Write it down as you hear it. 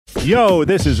Yo,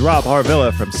 this is Rob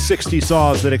Harvilla from 60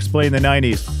 Songs That Explain the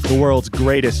 90s, the world's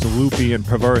greatest loopy and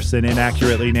perverse and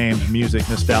inaccurately named music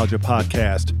nostalgia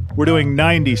podcast. We're doing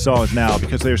 90 songs now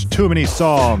because there's too many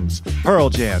songs. Pearl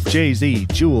Jam, Jay-Z,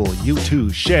 Jewel,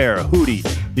 U2, Cher, Hootie.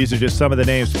 These are just some of the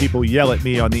names people yell at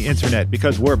me on the internet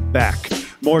because we're back.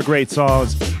 More great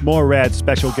songs, more rad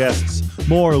special guests,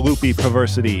 more loopy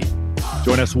perversity.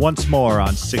 Join us once more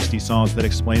on 60 Songs That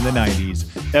Explain the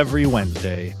 90s every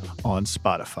Wednesday on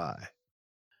Spotify.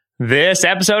 This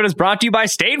episode is brought to you by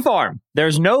State Farm.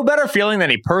 There's no better feeling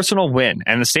than a personal win,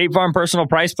 and the State Farm Personal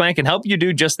Price Plan can help you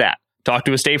do just that. Talk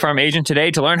to a State Farm agent today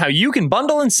to learn how you can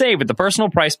bundle and save with the Personal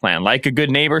Price Plan. Like a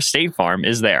good neighbor, State Farm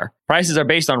is there. Prices are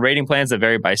based on rating plans that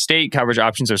vary by state. Coverage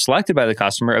options are selected by the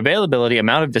customer. Availability,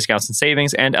 amount of discounts and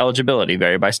savings, and eligibility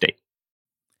vary by state.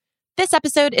 This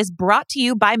episode is brought to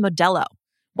you by Modelo.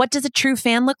 What does a true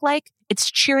fan look like? It's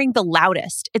cheering the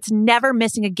loudest. It's never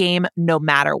missing a game, no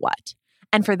matter what.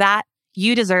 And for that,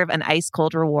 you deserve an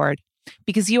ice-cold reward.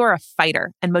 Because you are a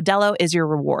fighter, and Modelo is your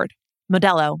reward.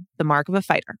 Modelo, the mark of a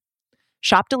fighter.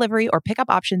 Shop delivery or pickup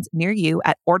options near you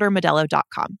at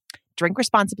ordermodelo.com. Drink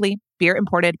responsibly. Beer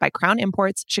imported by Crown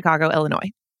Imports, Chicago, Illinois.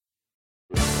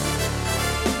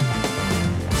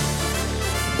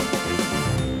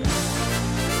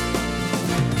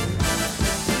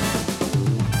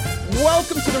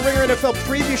 Welcome to the Ringer NFL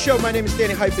Preview Show. My name is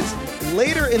Danny Heifetz.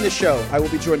 Later in the show, I will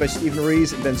be joined by Stephen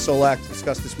Rees and Ben Solak to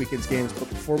discuss this weekend's games. But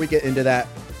before we get into that,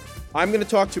 I'm going to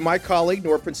talk to my colleague,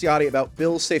 Nora Princiati, about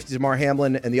Bills safety Damar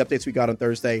Hamlin and the updates we got on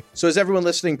Thursday. So as everyone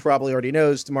listening probably already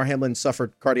knows, Damar Hamlin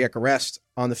suffered cardiac arrest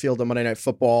on the field on Monday Night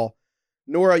Football.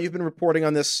 Nora, you've been reporting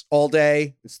on this all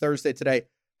day. It's Thursday today.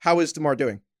 How is Damar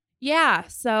doing? Yeah,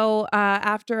 so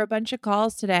after a bunch of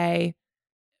calls today,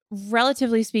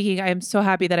 relatively speaking, I am so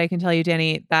happy that I can tell you,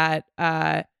 Danny, that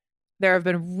there have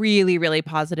been really, really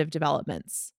positive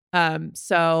developments.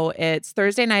 So it's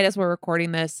Thursday night as we're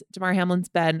recording this. Damar Hamlin's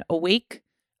been awake.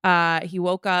 He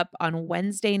woke up on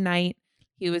Wednesday night.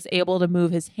 He was able to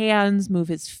move his hands, move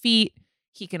his feet.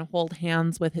 He can hold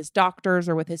hands with his doctors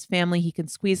or with his family. He can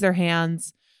squeeze their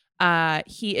hands.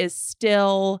 He is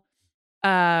still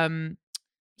breathing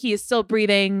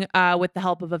with the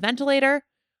help of a ventilator,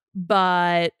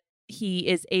 but he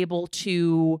is able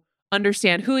to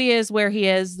understand who he is, where he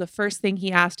is. The first thing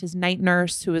he asked his night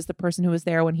nurse, who is the person who was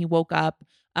there when he woke up,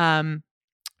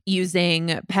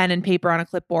 using pen and paper on a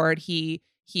clipboard, he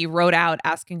wrote out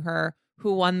asking her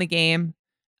who won the game.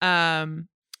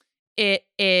 It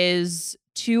is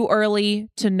too early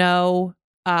to know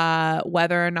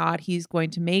whether or not he's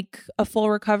going to make a full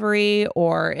recovery,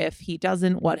 or if he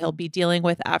doesn't, what he'll be dealing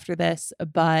with after this.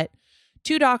 But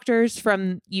two doctors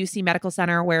from UC Medical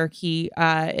Center, where he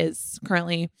is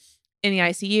currently in the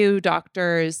ICU,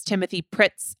 Doctors Timothy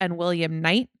Pritz and William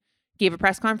Knight, gave a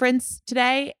press conference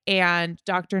today. And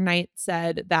Dr. Knight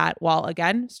said that while,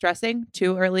 again, stressing,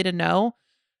 too early to know,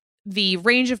 the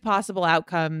range of possible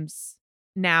outcomes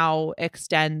now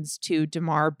extends to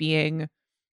Damar being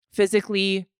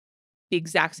physically the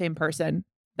exact same person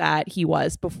that he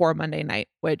was before Monday night,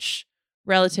 which,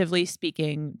 relatively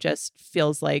speaking, just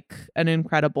feels like an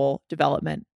incredible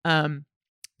development.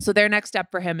 So their next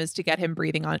step for him is to get him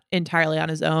breathing entirely on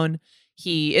his own.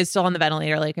 He is still on the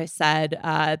ventilator, like I said.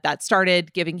 That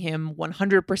started giving him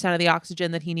 100% of the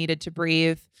oxygen that he needed to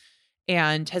breathe,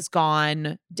 and has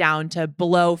gone down to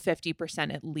below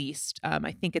 50% at least.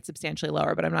 I think it's substantially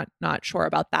lower, but I'm not sure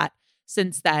about that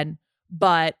since then.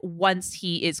 But once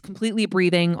he is completely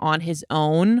breathing on his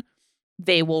own,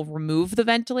 they will remove the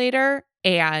ventilator,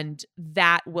 and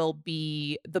that will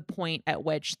be the point at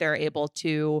which they're able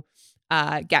to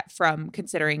get from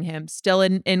considering him still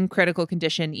in critical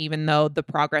condition, even though the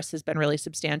progress has been really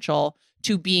substantial,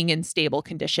 to being in stable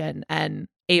condition and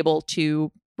able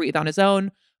to breathe on his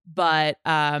own. But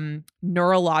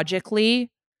neurologically,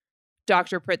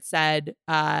 Dr. Pritz said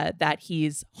that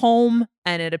he's home,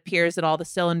 and it appears that all the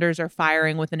cylinders are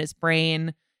firing within his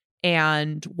brain.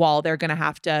 And while they're going to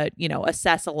have to,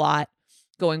 assess a lot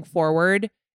going forward,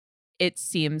 it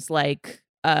seems like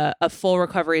a full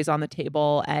recovery is on the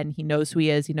table, and he knows who he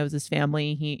is. He knows his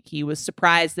family. He was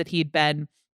surprised that he'd been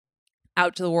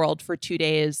out to the world for 2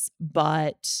 days,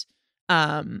 but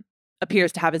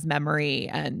appears to have his memory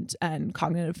and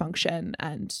cognitive function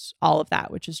and all of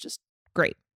that, which is just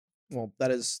great. Well,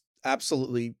 that is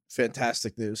absolutely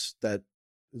fantastic news. That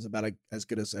is about as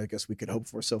good as I guess we could hope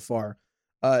for so far.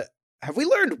 Have we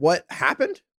learned what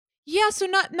happened? Yeah, so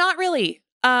not really.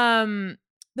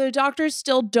 The doctors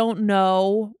still don't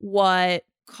know what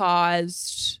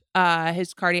caused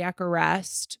his cardiac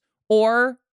arrest,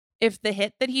 or if the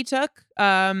hit that he took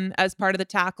as part of the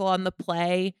tackle on the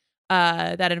play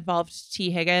that involved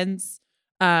T. Higgins,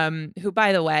 who,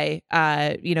 by the way,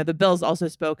 the Bills also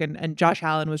spoke, and Josh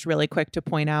Allen was really quick to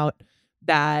point out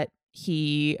that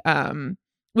he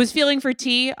was feeling for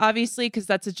T, obviously, because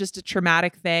that's just a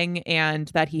traumatic thing, and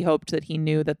that he hoped that he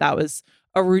knew that that was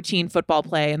a routine football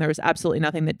play, and there was absolutely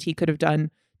nothing that T could have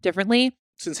done differently.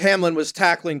 Since Hamlin was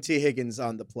tackling T. Higgins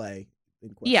on the play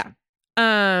in question. Yeah.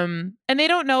 And they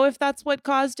don't know if that's what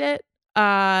caused it.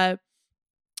 So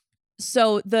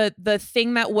the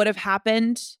thing that would have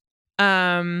happened,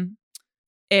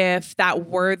 if that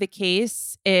were the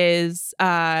case, is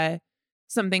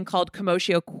something called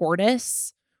commotio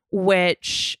cordis,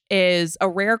 which is a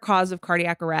rare cause of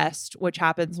cardiac arrest, which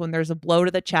happens when there's a blow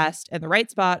to the chest in the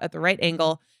right spot at the right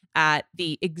angle at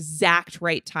the exact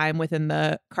right time within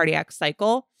the cardiac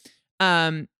cycle.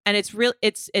 And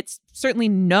it's certainly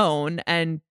known,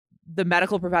 and the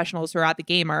medical professionals who are at the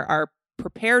game are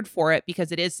prepared for it,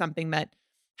 because it is something that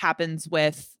happens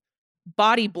with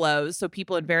body blows. So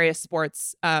people in various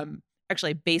sports,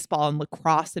 actually baseball and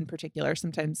lacrosse in particular,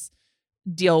 sometimes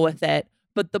deal with it.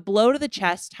 But the blow to the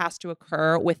chest has to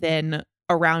occur within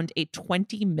around a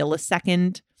 20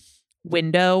 millisecond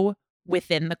window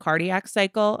within the cardiac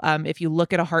cycle. If you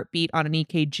look at a heartbeat on an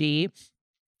EKG,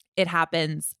 it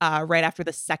happens right after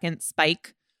the second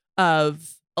spike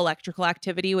of electrical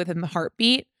activity within the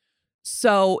heartbeat.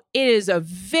 So it is a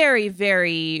very,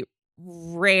 very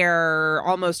rare,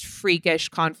 almost freakish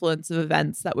confluence of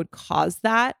events that would cause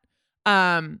that.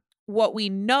 What we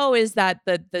know is that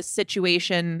the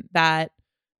situation that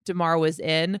Damar was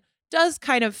in does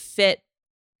kind of fit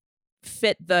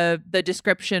the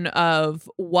description of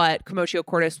what commotio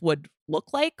cordis would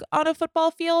look like on a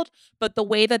football field, but the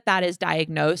way that is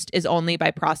diagnosed is only by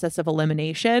process of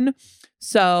elimination.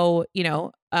 So,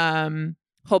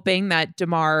 hoping that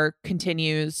Damar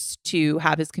continues to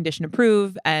have his condition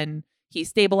improve and he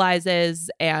stabilizes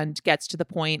and gets to the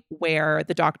point where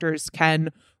the doctors can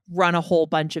run a whole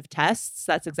bunch of tests.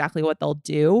 That's exactly what they'll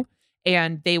do.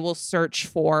 And they will search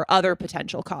for other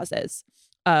potential causes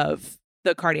of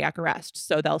the cardiac arrest.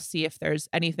 So they'll see if there's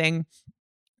anything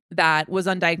that was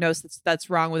undiagnosed that's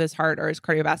wrong with his heart or his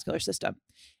cardiovascular system.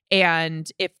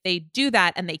 And if they do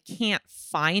that and they can't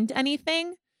find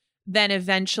anything, then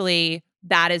eventually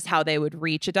that is how they would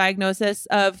reach a diagnosis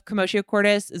of commotio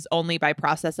cordis, is only by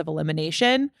process of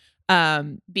elimination,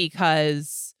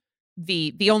 because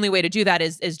the only way to do that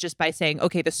is just by saying,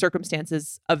 okay, the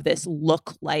circumstances of this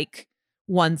look like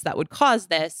ones that would cause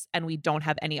this, and we don't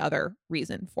have any other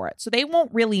reason for it. So they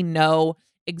won't really know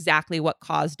exactly what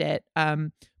caused it,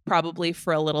 probably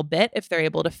for a little bit, if they're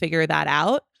able to figure that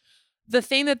out. The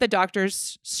thing that the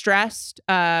doctors stressed,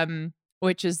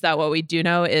 which is that what we do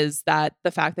know, is that the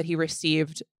fact that he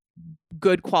received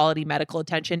good quality medical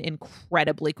attention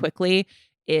incredibly quickly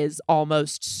is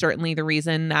almost certainly the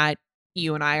reason that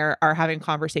you and I are having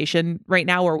conversation right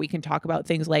now, where we can talk about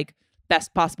things like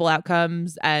best possible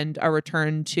outcomes and a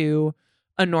return to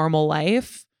a normal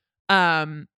life.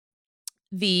 The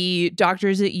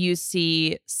doctors at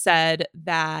UC said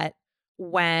that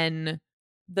when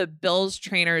the Bills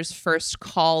trainers first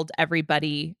called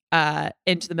everybody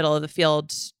into the middle of the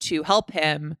field to help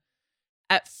him,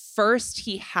 at first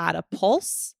he had a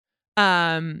pulse.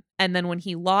 And then when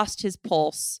he lost his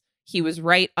pulse, he was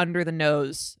right under the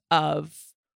nose of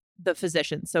the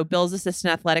physician. So Bill's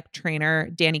assistant athletic trainer,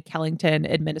 Danny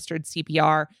Kellington, administered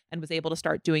CPR and was able to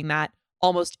start doing that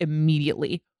almost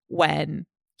immediately when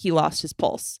he lost his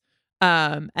pulse.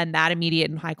 And that immediate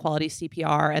and high quality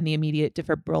CPR and the immediate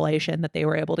defibrillation that they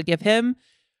were able to give him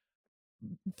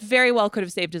very well could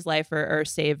have saved his life, or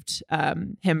saved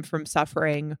him from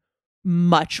suffering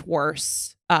much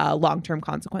worse long-term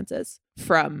consequences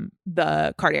from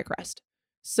the cardiac arrest.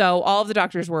 So all of the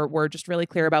doctors were just really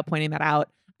clear about pointing that out.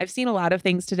 I've seen a lot of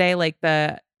things today, like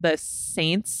the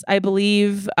Saints, I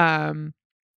believe,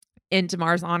 in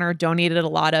Damar's honor, donated a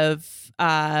lot of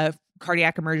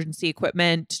cardiac emergency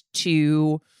equipment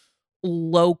to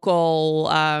local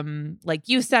like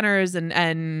youth centers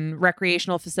and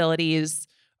recreational facilities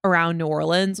around New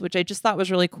Orleans, which I just thought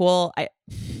was really cool.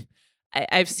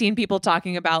 I've seen people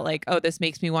talking about like, oh, this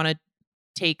makes me want to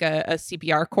take a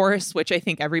CPR course, which I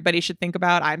think everybody should think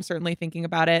about. I'm certainly thinking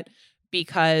about it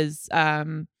because,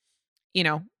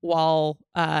 while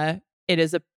it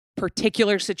is a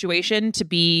particular situation to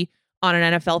be on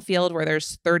an NFL field where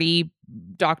there's 30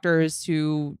 doctors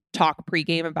who talk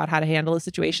pregame about how to handle a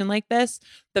situation like this,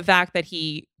 the fact that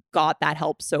he got that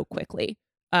help so quickly,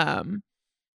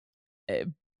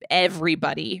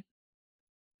 everybody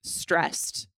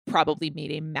stressed probably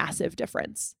made a massive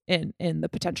difference in the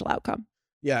potential outcome.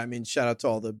 Yeah, I mean, shout out to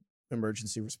all the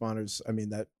emergency responders. I mean,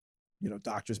 that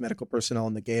doctors, medical personnel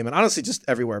in the game, and honestly just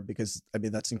everywhere, because I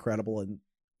mean that's incredible. And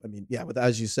I mean, yeah,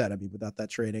 as you said, I mean, without that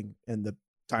training and the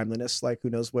timeliness, like who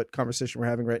knows what conversation we're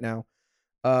having right now.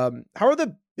 How are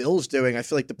the Bills doing? I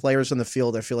feel like the players on the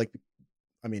field, I feel like,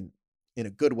 I mean, in a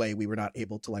good way, we were not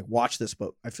able to like watch this,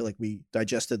 but I feel like we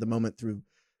digested the moment through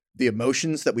the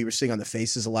emotions that we were seeing on the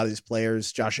faces. A lot of these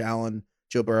players, Josh Allen,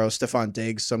 Joe Burrow, Stephon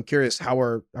Diggs. So I'm curious, how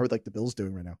are like the Bills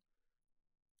doing right now?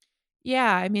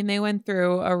 Yeah, I mean, they went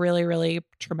through a really, really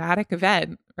traumatic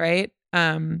event, right?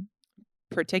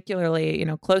 Particularly,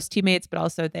 close teammates, but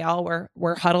also they all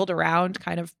were huddled around,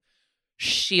 kind of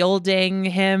shielding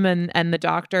him and the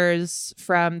doctors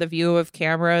from the view of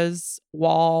cameras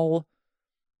while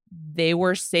they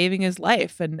were saving his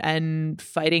life and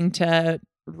fighting to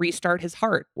restart his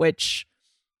heart, which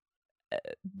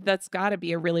that's got to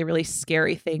be a really, really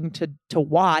scary thing to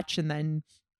watch. And then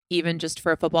even just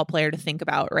for a football player to think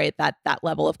about, right? That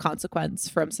level of consequence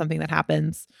from something that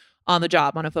happens on the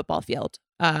job on a football field.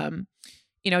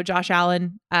 Josh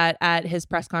Allen at his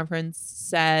press conference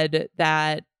said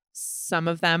that some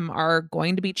of them are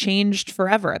going to be changed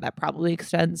forever. That probably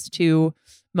extends to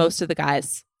most of the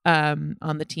guys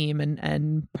on the team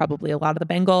and probably a lot of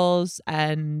the Bengals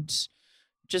and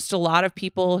just a lot of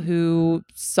people who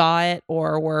saw it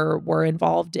or were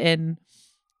involved in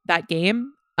that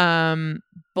game.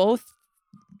 Both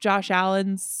Josh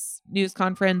Allen's news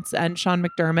conference and Sean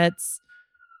McDermott's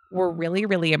were really,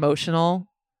 really emotional.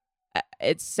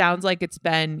 It sounds like it's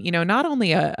been, not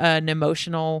only an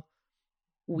emotional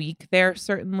week there,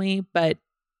 certainly, but,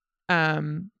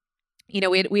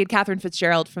 we had Catherine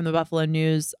Fitzgerald from the Buffalo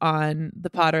News on the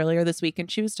pod earlier this week, and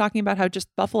she was talking about how just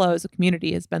Buffalo as a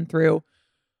community has been through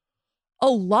a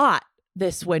lot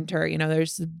this winter.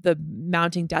 There's the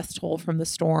mounting death toll from the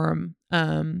storm.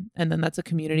 And then that's a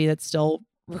community that's still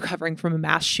recovering from a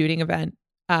mass shooting event.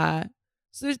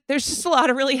 So there's just a lot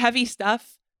of really heavy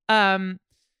stuff.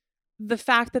 The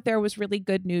fact that there was really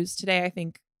good news today, I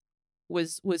think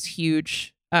was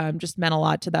huge. Just meant a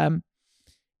lot to them.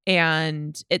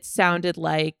 And it sounded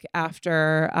like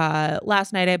after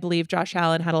last night, I believe Josh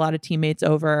Allen had a lot of teammates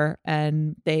over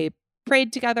and they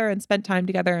prayed together and spent time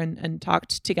together and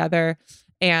talked together.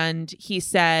 And he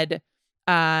said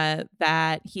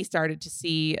that he started to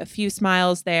see a few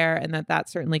smiles there and that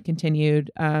certainly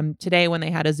continued today when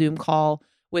they had a Zoom call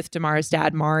with Damar's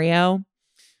dad, Mario.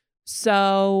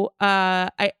 So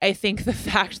I think the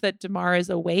fact that Damar is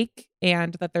awake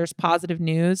and that there's positive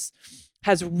news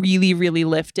has really, really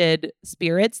lifted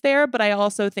spirits there. But I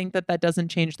also think that doesn't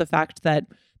change the fact that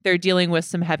they're dealing with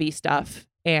some heavy stuff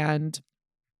and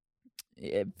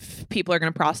people are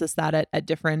going to process that at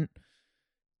different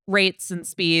rates and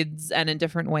speeds and in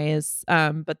different ways.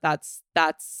 But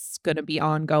that's going to be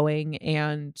ongoing.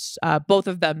 And both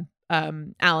of them,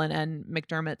 Allen and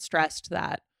McDermott, stressed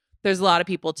that there's a lot of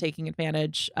people taking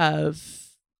advantage of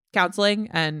counseling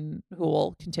and who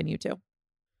will continue to.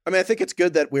 I mean, I think it's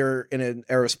good that we're in an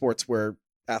era of sports where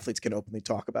athletes can openly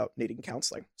talk about needing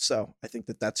counseling. So I think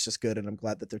that's just good. And I'm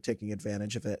glad that they're taking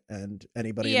advantage of it and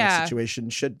anybody in that situation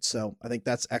should. So I think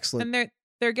that's excellent. And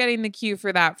they're getting the cue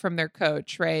for that from their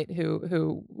coach, right?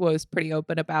 Who was pretty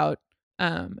open about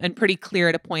and pretty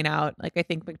clear to point out, like I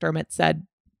think McDermott said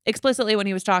explicitly when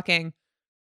he was talking,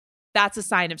 that's a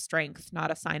sign of strength, not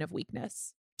a sign of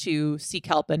weakness to seek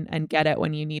help and get it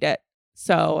when you need it.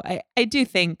 So I do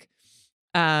think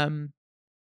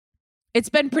it's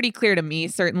been pretty clear to me,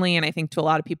 certainly, and I think to a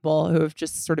lot of people who have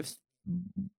just sort of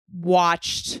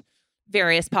watched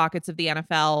various pockets of the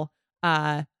NFL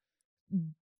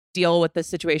deal with this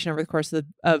situation over the course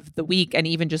of the week, and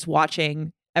even just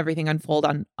watching everything unfold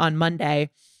on Monday.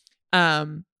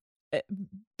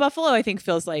 Buffalo, I think,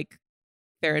 feels like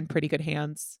they're in pretty good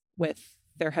hands with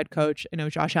their head coach. I know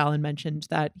Josh Allen mentioned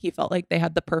that he felt like they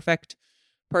had the perfect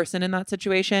person in that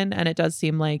situation, and it does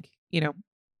seem like,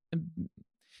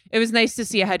 it was nice to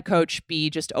see a head coach be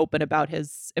just open about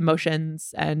his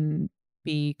emotions and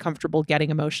be comfortable getting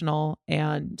emotional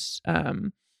and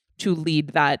to lead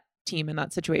that team in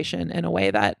that situation in a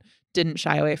way that didn't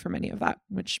shy away from any of that,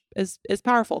 which is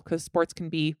powerful because sports can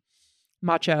be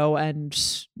macho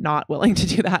and not willing to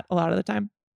do that a lot of the time.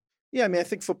 Yeah, I mean, I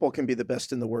think football can be the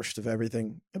best and the worst of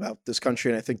everything about this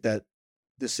country. And I think that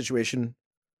this situation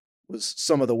was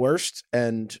some of the worst,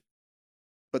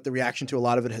 but the reaction to a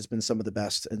lot of it has been some of the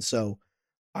best. And so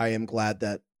I am glad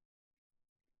that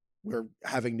we're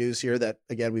having news here that,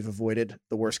 again, we've avoided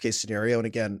the worst case scenario. And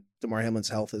again, Damar Hamlin's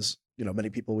health is, many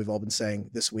people we've all been saying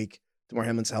this week, Damar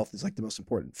Hamlin's health is like the most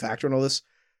important factor in all this.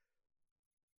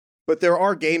 But there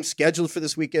are games scheduled for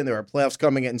this weekend. There are playoffs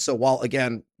coming in. And so while,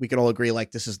 again, we can all agree,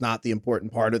 like, this is not the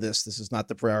important part of this is not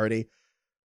the priority.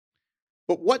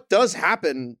 But what does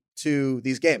happen to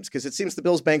these games? Because it seems the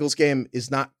Bills-Bengals game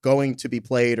is not going to be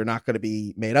played or not going to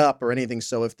be made up or anything.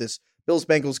 So if this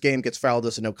Bills-Bengals game gets filed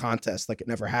as a no contest, like it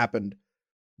never happened,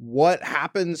 what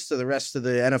happens to the rest of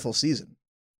the NFL season?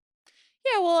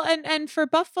 Yeah, well, and for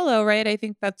Buffalo, right, I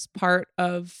think that's part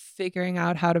of figuring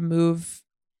out how to move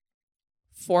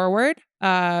forward.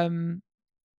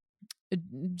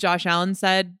 Josh Allen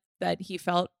said that he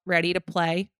felt ready to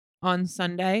play on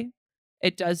Sunday.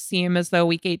 It does seem as though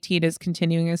Week 18 is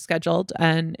continuing as scheduled,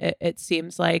 and it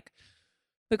seems like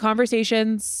the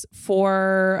conversations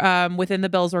for within the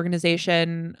Bills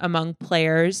organization among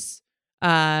players, who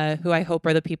I hope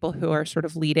are the people who are sort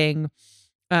of leading,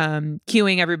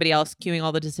 cueing everybody else, cueing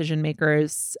all the decision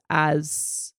makers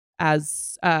as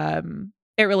it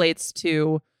relates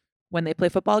to when they play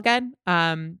football again.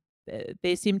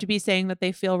 They seem to be saying that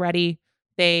they feel ready.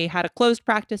 They had a closed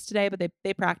practice today, but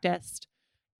they practiced.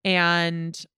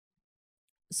 And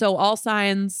so all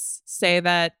signs say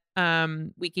that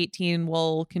Week 18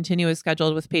 will continue as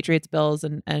scheduled with Patriots, Bills,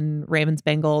 and Ravens,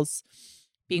 Bengals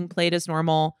being played as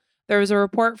normal. There was a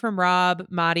report from Rob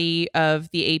Maaddi of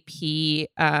the AP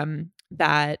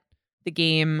that the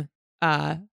game,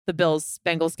 the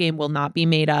Bills-Bengals game, will not be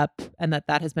made up, and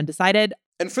that has been decided.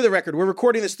 And for the record, we're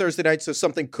recording this Thursday night, so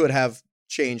something could have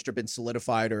changed or been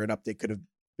solidified, or an update could have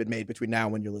been made between now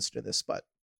and when you listen to this. But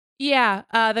yeah,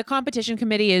 the competition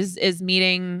committee is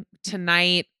meeting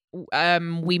tonight.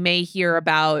 We may hear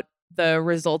about the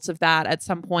results of that at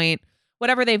some point.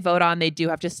 Whatever they vote on, they do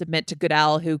have to submit to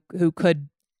Goodell, who could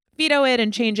veto it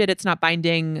and change it. It's not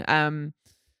binding.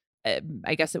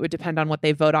 I guess it would depend on what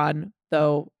they vote on,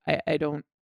 though. I don't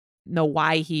know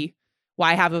why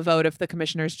have a vote if the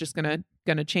commissioner's just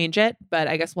gonna change it. But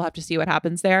I guess we'll have to see what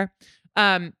happens there.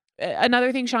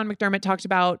 Another thing Sean McDermott talked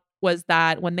about was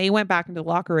that when they went back into the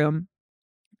locker room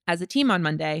as a team on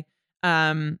Monday,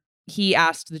 he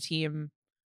asked the team,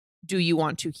 "Do you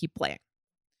want to keep playing?"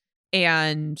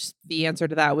 And the answer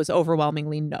to that was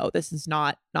overwhelmingly no. This is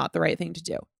not the right thing to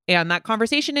do. And that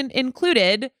conversation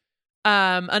included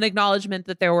an acknowledgement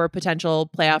that there were potential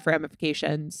playoff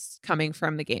ramifications coming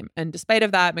from the game. And despite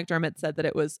of that, McDermott said that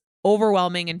it was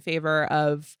overwhelming in favor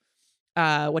of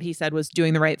what he said was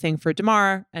doing the right thing for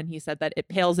Damar. And he said that it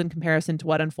pales in comparison to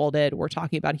what unfolded. We're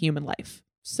talking about human life.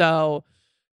 So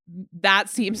that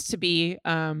seems to be,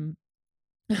 I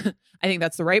think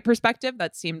that's the right perspective.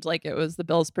 That seemed like it was the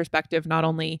Bills' perspective, not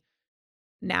only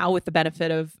now with the benefit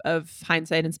of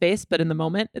hindsight and space, but in the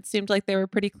moment, it seemed like they were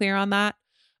pretty clear on that.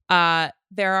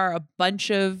 There are a bunch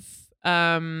of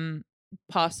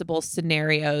possible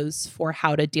scenarios for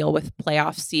how to deal with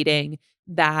playoff seeding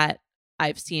that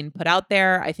I've seen put out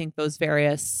there. I think those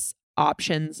various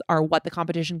options are what the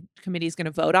competition committee is going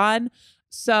to vote on.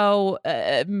 So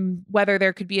whether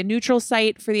there could be a neutral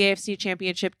site for the AFC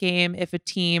Championship game if a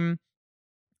team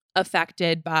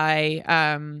affected by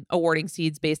awarding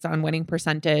seeds based on winning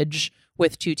percentage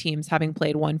with two teams having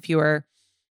played one fewer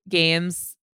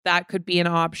games, that could be an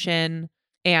option.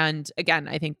 And again,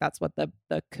 I think that's what the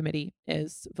committee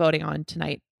is voting on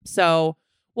tonight. So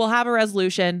we'll have a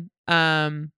resolution.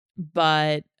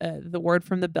 But the word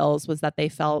from the Bills was that they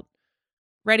felt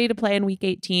ready to play in Week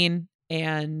 18,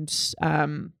 and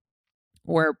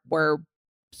we're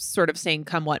sort of saying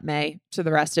come what may to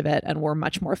the rest of it, and we're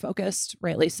much more focused,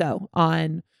 rightly so,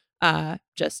 on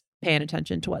just paying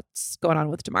attention to what's going on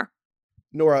with Damar.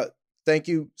 Nora, thank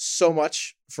you so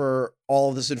much for all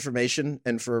of this information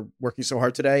and for working so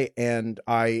hard today. And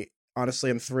I honestly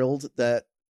am thrilled that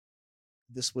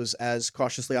this was as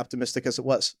cautiously optimistic as it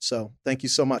was. So thank you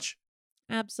so much.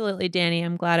 Absolutely, Danny.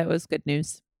 I'm glad it was good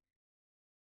news.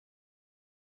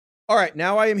 All right,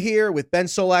 now I am here with Ben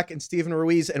Solak and Stephen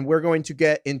Ruiz, and we're going to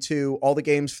get into all the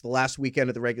games for the last weekend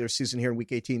of the regular season here in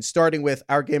Week 18, starting with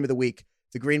our game of the week,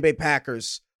 the Green Bay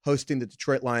Packers hosting the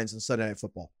Detroit Lions on Sunday Night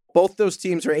Football. Both those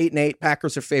teams are 8-8.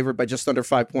 Packers are favored by just under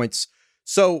 5 points.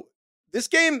 So this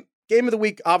game of the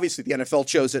week, obviously the NFL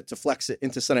chose it to flex it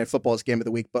into Sunday Night Football as game of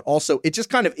the week, but also it just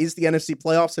kind of is the NFC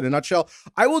playoffs in a nutshell.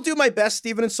 I will do my best,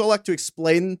 Stephen and Solak, to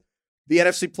explain the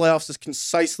NFC playoffs as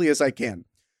concisely as I can.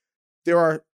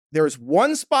 There is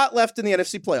one spot left in the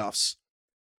NFC playoffs.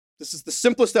 This is the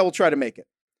simplest I will try to make it.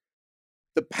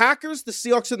 The Packers, the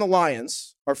Seahawks, and the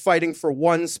Lions are fighting for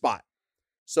one spot.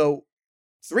 So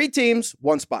 3 teams,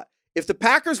 one spot. If the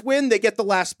Packers win, they get the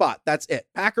last spot. That's it.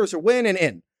 Packers are win and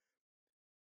in.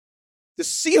 The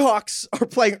Seahawks are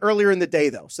playing earlier in the day,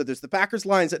 though. So there's the Packers,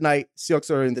 Lions at night,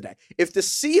 Seahawks earlier in the day. If the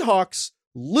Seahawks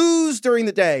lose during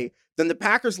the day, then the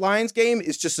Packers-Lions game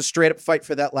is just a straight-up fight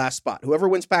for that last spot. Whoever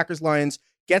wins Packers-Lions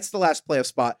gets the last playoff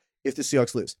spot if the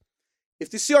Seahawks lose. If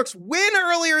the Seahawks win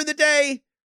earlier in the day,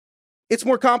 it's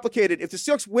more complicated. If the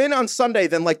Seahawks win on Sunday,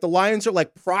 then like the Lions are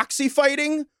like proxy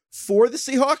fighting for the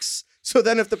Seahawks. So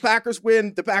then if the Packers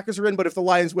win, the Packers are in. But if the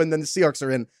Lions win, then the Seahawks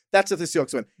are in. That's if the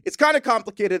Seahawks win. It's kind of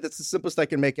complicated. That's the simplest I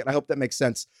can make it. I hope that makes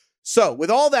sense. So with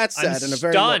all that said, I'm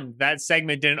stunned that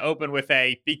segment didn't open with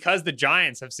because the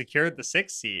Giants have secured the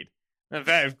 6th seed.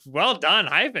 Well done,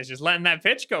 Heifetz, just letting that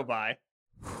pitch go by.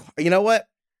 You know what?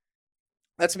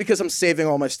 That's because I'm saving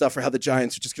all my stuff for how the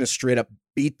Giants are just going to straight up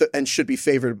beat and should be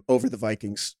favored over the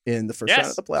Vikings in the first round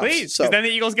of the playoffs. Please, because then the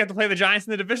Eagles get to play the Giants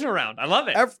in the divisional round. I love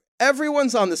it.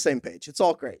 Everyone's on the same page. It's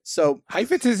all great. So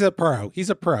Heifetz is a pro. He's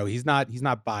a pro. He's not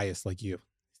biased like you.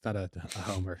 He's not a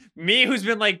homer. Me, who's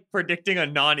been like predicting a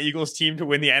non-Eagles team to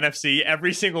win the NFC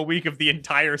every single week of the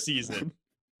entire season.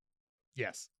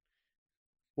 Yes.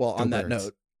 Well, on that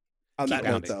note,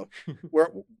 though, we're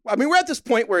at this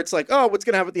point where it's like, oh, what's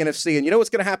going to happen with the NFC? And you know what's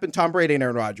going to happen? Tom Brady and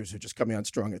Aaron Rodgers are just coming on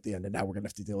strong at the end, and now we're going to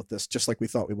have to deal with this just like we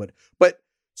thought we would. But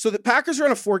so the Packers are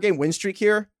on a 4-game win streak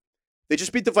here. They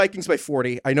just beat the Vikings by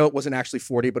 40. I know it wasn't actually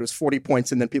 40, but it was 40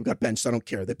 points, and then people got benched. So I don't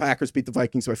care. The Packers beat the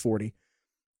Vikings by 40.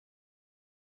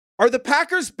 Are the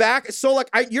Packers back? So, like,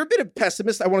 you're a bit of a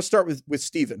pessimist. I want to start with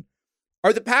Steven.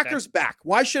 Are the Packers back?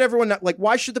 Why should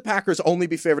why should the Packers only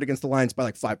be favored against the Lions by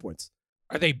like 5 points?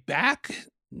 Are they back?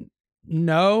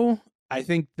 No. I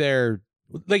think they're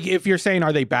like, if you're saying,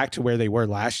 are they back to where they were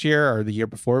last year or the year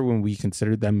before when we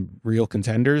considered them real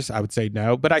contenders? I would say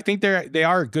no, but I think they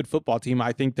are a good football team.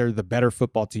 I think they're the better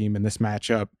football team in this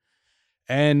matchup.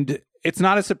 And it's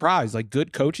not a surprise. Like,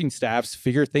 good coaching staffs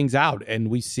figure things out. And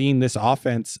we've seen this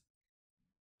offense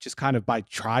just kind of by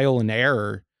trial and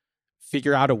error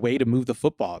figure out a way to move the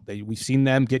football. We've seen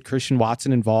them get Christian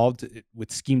Watson involved with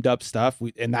schemed up stuff,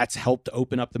 and that's helped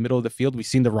open up the middle of the field. We've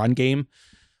seen the run game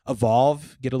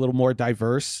evolve, get a little more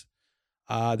diverse.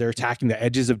 They're attacking the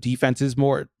edges of defenses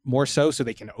more so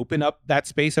they can open up that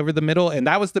space over the middle. And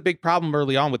that was the big problem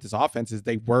early on with this offense, is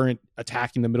they weren't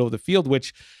attacking the middle of the field,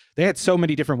 which they had so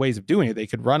many different ways of doing it. They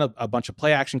could run a bunch of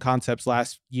play action concepts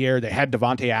last year. They had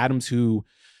Devontae Adams, who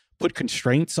put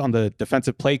constraints on the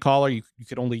defensive play caller. You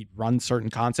could only run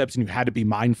certain concepts, and you had to be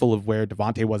mindful of where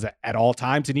Devontae was at all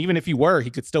times. And even if he were,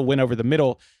 he could still win over the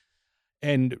middle,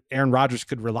 and Aaron Rodgers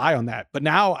could rely on that. But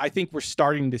now I think we're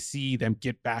starting to see them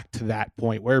get back to that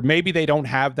point where maybe they don't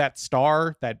have that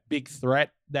star, that big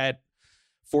threat that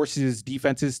forces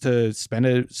defenses to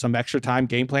spend some extra time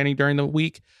game planning during the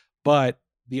week, but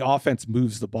the offense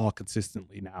moves the ball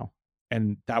consistently now.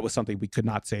 And that was something we could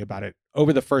not say about it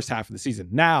over the first half of the season.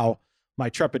 Now, my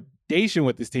trepidation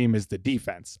with this team is the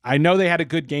defense. I know they had a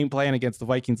good game plan against the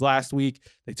Vikings last week.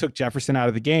 They took Jefferson out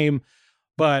of the game,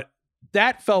 but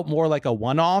that felt more like a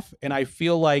one-off. And I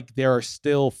feel like there are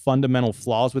still fundamental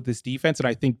flaws with this defense. And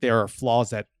I think there are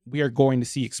flaws that we are going to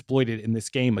see exploited in this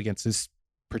game against this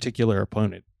particular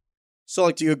opponent. So,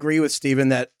 like, do you agree with Steven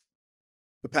that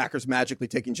the Packers magically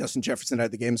taking Justin Jefferson out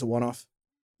of the game is a one-off?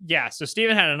 Yeah, so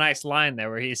Steven had a nice line there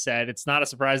where he said, it's not a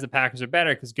surprise the Packers are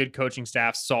better because good coaching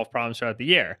staffs solve problems throughout the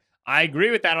year. I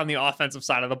agree with that on the offensive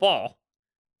side of the ball.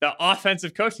 The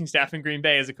offensive coaching staff in Green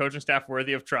Bay is a coaching staff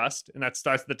worthy of trust, and that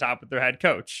starts at the top with their head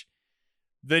coach.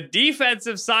 The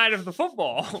defensive side of the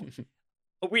football,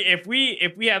 if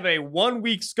we have a 1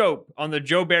 week scope on the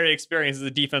Joe Barry experience as a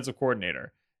defensive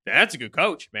coordinator, that's a good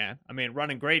coach, man. I mean,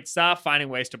 running great stuff, finding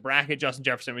ways to bracket Justin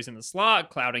Jefferson when he's in the slot,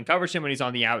 clouding coverage him when he's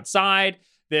on the outside.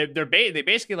 They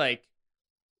basically like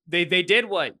they did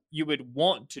what you would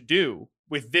want to do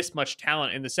with this much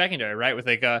talent in the secondary, right? With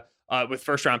with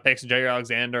first round picks and Jair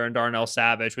Alexander and Darnell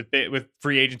Savage, with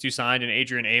free agents who signed and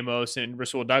Adrian Amos and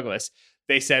Rasul Douglas.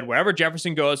 They said wherever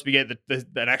Jefferson goes, we get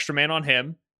an extra man on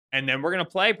him, and then we're going to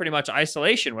play pretty much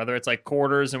isolation, whether it's like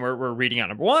quarters and we're reading out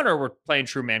number one or we're playing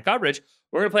true man coverage.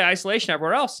 We're going to play isolation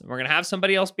everywhere else, and we're going to have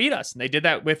somebody else beat us. And they did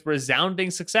that with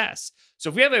resounding success. So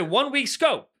if we have a 1 week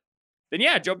scope, then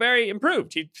yeah, Joe Barry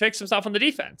improved. He fixed himself on the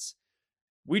defense.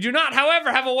 We do not, however,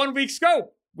 have a 1 week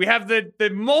scope. We have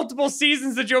the multiple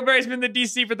seasons that Joe Barry's been the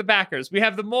DC for the Packers. We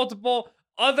have the multiple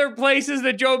other places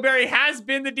that Joe Barry has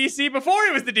been the DC before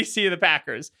he was the DC of the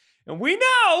Packers. And we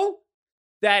know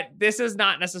that this is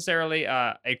not necessarily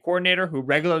a coordinator who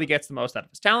regularly gets the most out of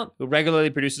his talent, who regularly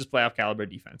produces playoff caliber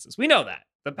defenses. We know that.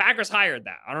 The Packers hired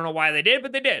that. I don't know why they did,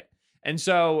 but they did. And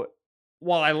so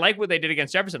while I like what they did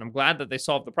against Jefferson, I'm glad that they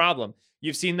solved the problem.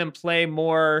 You've seen them play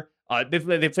more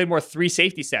They played more 3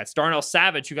 safety sets. Darnell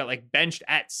Savage, who got like benched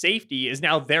at safety, is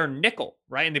now their nickel,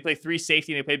 right? And they play 3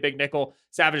 safety and they play big nickel.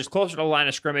 Savage is closer to the line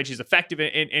of scrimmage. He's effective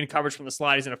in coverage from the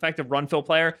slide. He's an effective run fill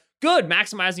player. Good,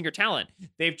 maximizing your talent.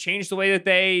 They've changed the way that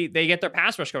they get their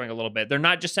pass rush going a little bit. They're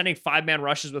not just sending 5-man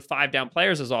rushes with 5 down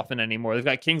players as often anymore. They've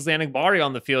got Kingsley Enagbari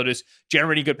on the field who's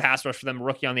generating good pass rush for them,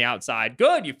 rookie on the outside.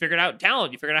 Good, you figured out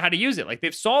talent. You figured out how to use it. Like,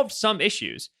 they've solved some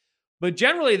issues. But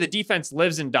generally, the defense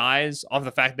lives and dies off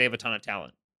the fact that they have a ton of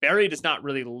talent. Barry does not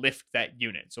really lift that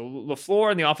unit. So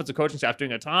LaFleur and the offensive coaching staff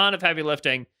doing a ton of heavy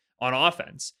lifting on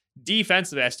offense.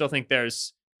 Defensively, I still think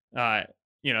there's,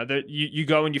 you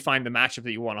go and you find the matchup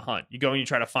that you want to hunt. You go and you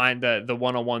try to find the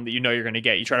one-on-one that you know you're going to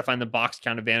get. You try to find the box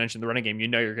count advantage in the running game you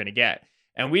know you're going to get.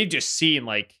 And we've just seen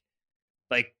like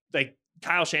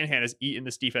Kyle Shanahan has eaten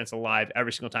this defense alive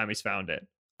every single time he's found it.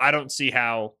 I don't see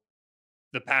how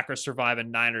the Packers survive a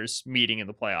Niners meeting in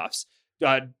the playoffs.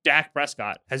 Dak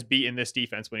Prescott has beaten this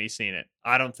defense when he's seen it.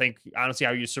 I don't see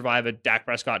how you survive a Dak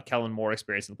Prescott, Kellen Moore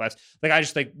experience in the playoffs. Like, I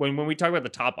just think when we talk about the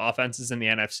top offenses in the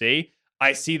NFC,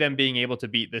 I see them being able to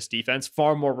beat this defense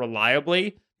far more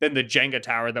reliably than the Jenga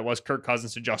tower that was Kirk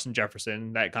Cousins to Justin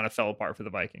Jefferson that kind of fell apart for the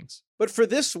Vikings. But for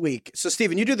this week, so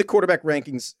Steven, you do the quarterback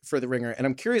rankings for the Ringer, and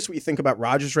I'm curious what you think about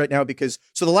Rodgers right now, because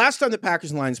so the last time the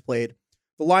Packers and Lions played,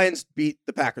 the Lions beat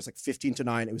the Packers like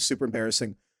 15-9. It was super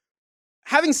embarrassing.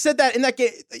 Having said that, in that game,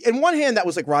 in one hand, that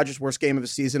was like Rodgers' worst game of the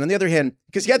season. On the other hand,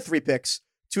 because he had 3 picks,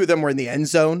 2 of them were in the end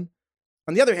zone.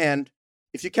 On the other hand,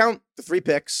 if you count the 3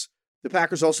 picks, the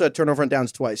Packers also had turnover on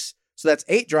downs twice. So that's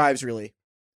 8 drives, really.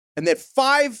 And they had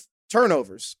 5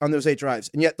 turnovers on those 8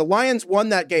 drives. And yet the Lions won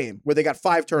that game where they got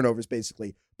 5 turnovers,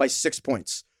 basically, by 6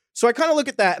 points. So I kind of look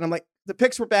at that and I'm like, the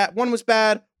picks were bad. One was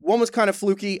bad. One was kind of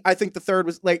fluky. I think the third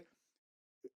was like,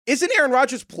 isn't Aaron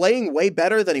Rodgers playing way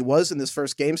better than he was in this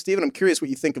first game, Steven? I'm curious what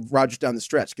you think of Rodgers down the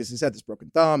stretch, because he's had this broken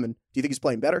thumb. And do you think he's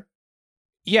playing better?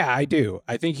 Yeah, I do.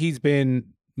 I think he's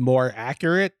been more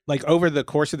accurate. Like, over the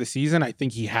course of the season, I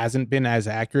think he hasn't been as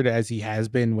accurate as he has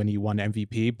been when he won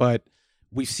MVP, but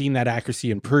we've seen that accuracy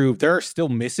improve. There are still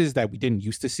misses that we didn't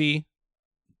used to see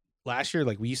last year.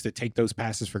 Like, we used to take those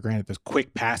passes for granted, those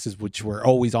quick passes, which were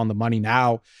always on the money.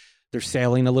 Now they're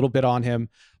sailing a little bit on him.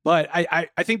 But I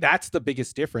think that's the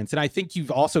biggest difference. And I think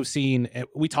you've also seen,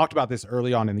 we talked about this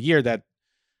early on in the year, that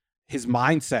his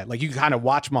mindset, like, you can kind of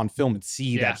watch him on film and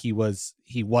see that he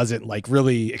wasn't like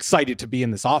really excited to be in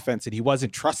this offense, and he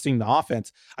wasn't trusting the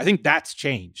offense. I think that's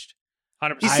changed.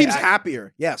 100%. He seems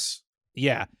happier. Yes.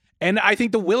 Yeah. And I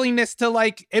think the willingness to,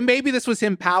 like, and maybe this was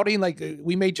him pouting, like,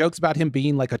 we made jokes about him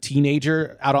being like a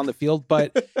teenager out on the field,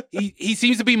 but he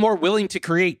seems to be more willing to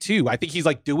create too. I think he's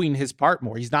like doing his part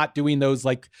more. He's not doing those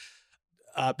like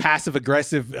passive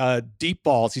aggressive deep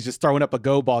balls. He's just throwing up a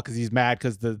go ball because he's mad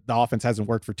because the offense hasn't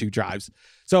worked for 2 drives.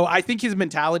 So I think his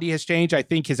mentality has changed. I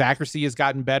think his accuracy has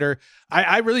gotten better.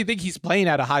 I really think he's playing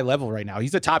at a high level right now.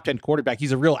 He's a top 10 quarterback.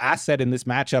 He's a real asset in this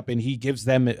matchup, and he gives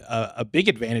them a big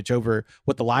advantage over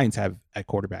what the Lions have at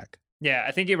quarterback. Yeah,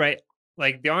 I think you're right.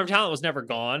 Like, the arm talent was never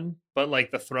gone, but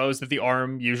like the throws that the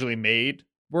arm usually made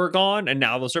were gone, and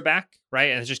now those are back,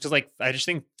 right? And it's just because, like, I just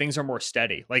think things are more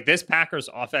steady. Like, this Packers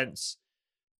offense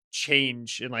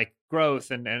change and like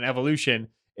growth and evolution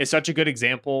is such a good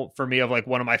example for me of like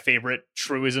one of my favorite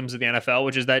truisms of the NFL,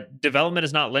 which is that development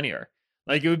is not linear.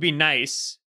 Like, it would be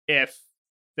nice if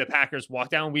the Packers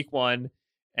walked down week 1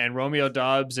 and Romeo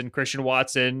Doubs and Christian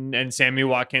Watson and Sammy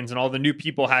Watkins and all the new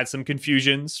people had some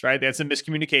confusions, right? They had some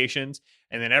miscommunications.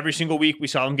 And then every single week we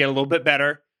saw them get a little bit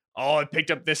better. Oh, I picked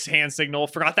up this hand signal.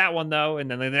 Forgot that one though. And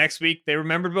then the next week they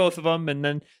remembered both of them. And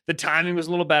then the timing was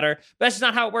a little better. But that's just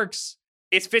not how it works.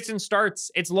 It's fits and starts.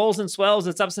 It's lulls and swells.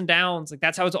 It's ups and downs. Like,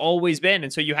 that's how it's always been.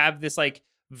 And so you have this like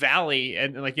valley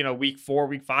and like, week 4,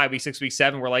 week 5, week 6, week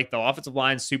 7, where like the offensive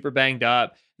line's super banged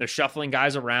up. They're shuffling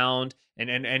guys around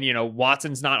and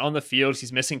Watson's not on the field.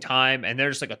 He's missing time and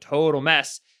they're just like a total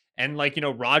mess. And like,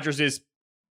 Rodgers is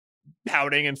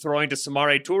pouting and throwing to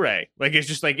Samare Toure. Like, it's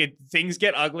just like things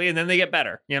get ugly and then they get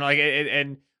better,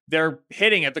 and they're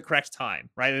hitting at the correct time,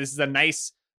 right? This is a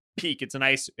nice peak. It's a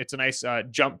nice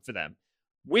jump for them.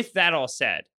 With that all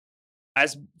said,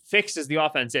 as fixed as the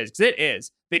offense is, because it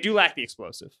is, they do lack the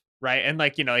explosive, right? And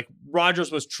like, like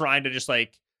Rodgers was trying to just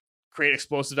like create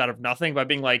explosives out of nothing by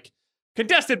being like,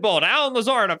 contested ball to Alan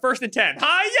Lazard on 1st and 10.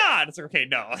 Hi-ya! It's like, okay,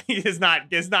 no, it's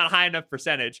not high enough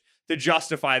percentage to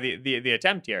justify the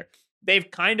attempt here. They've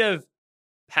kind of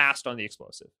passed on the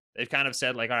explosive. They've kind of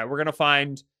said like, all right, we're going to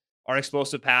find our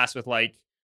explosive pass with like,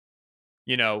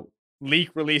 leak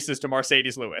releases to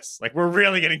Mercedes Lewis. Like, we're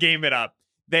really going to game it up.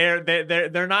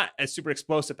 They're not a super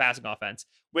explosive passing offense,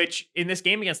 which in this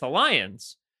game against the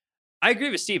Lions, I agree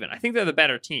with Steven. I think they're the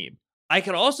better team. I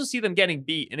can also see them getting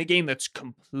beat in a game that's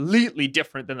completely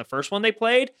different than the first one they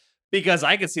played, because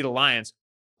I can see the Lions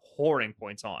pouring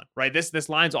points on, right? This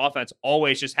Lions offense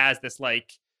always just has this,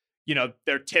 like, you know,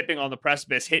 they're tipping on the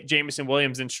precipice, hit Jameson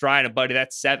Williams in stride, and buddy,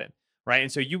 that's 7, right?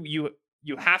 And so you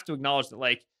have to acknowledge that,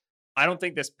 like, I don't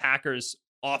think this Packers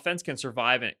offense can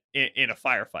survive in a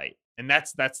firefight. And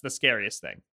that's the scariest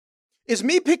thing. Is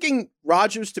me picking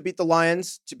Rodgers to beat the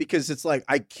Lions because it's like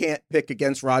I can't pick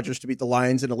against Rodgers to beat the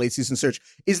Lions in a late season search?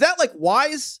 Is that like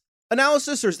wise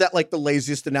analysis, or is that like the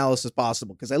laziest analysis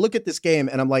possible? Because I look at this game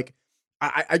and I'm like,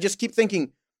 I just keep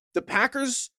thinking the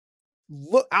Packers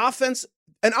look offense,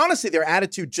 and honestly, their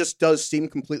attitude just does seem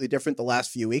completely different the last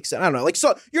few weeks. And I don't know, like,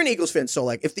 so you're an Eagles fan, so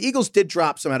like if the Eagles did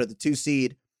drop some out of the 2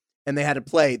 seed and they had to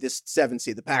play this 7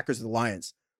 seed, the Packers or the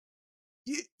Lions,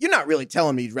 you're not really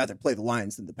telling me you'd rather play the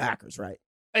Lions than the Packers, right?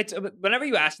 It's whenever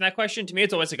you ask that question, to me,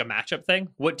 it's always like a matchup thing.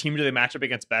 What team do they match up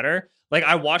against better? Like,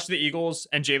 I watched the Eagles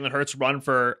and Jalen Hurts run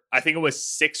for, I think it was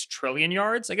 6 trillion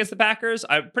yards against the Packers.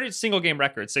 A pretty single game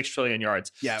record, 6 trillion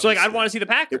yards. Yeah. So like, I'd want to see the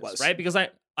Packers, was. right? Because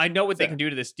I know what they can do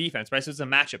to this defense, right? So it's a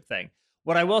matchup thing.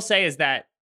 What I will say is that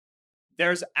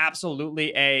there's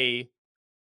absolutely a,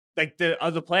 like, the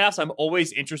playoffs, I'm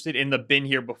always interested in the been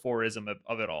here beforeism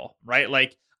of it all, right?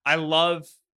 Like, I love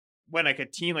when like a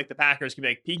team like the Packers can be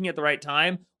like peaking at the right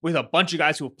time with a bunch of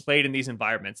guys who have played in these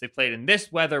environments. They played in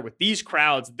this weather with these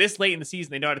crowds this late in the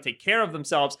season. They know how to take care of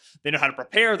themselves. They know how to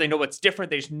prepare. They know what's different.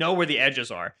 They just know where the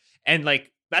edges are. And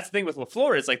like, that's the thing with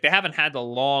LaFleur is like, they haven't had the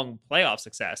long playoff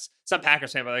success. Some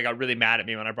Packers fans got really mad at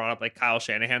me when I brought up like Kyle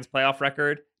Shanahan's playoff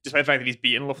record, despite the fact that he's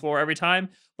beaten LaFleur every time.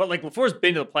 But like, LaFleur's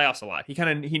been to the playoffs a lot.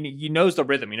 He knows the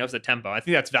rhythm. He knows the tempo. I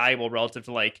think that's valuable relative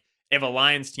to like, if a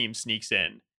Lions team sneaks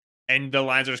in and the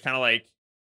Lions are just kind of like,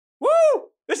 woo,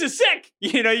 this is sick.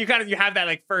 You know, you have that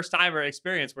like first timer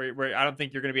experience where I don't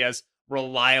think you're going to be as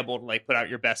reliable to like put out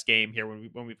your best game here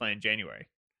when we play in January.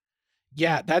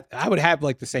 Yeah, that I would have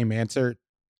like the same answer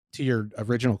to your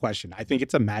original question. I think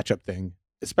it's a matchup thing,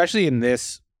 especially in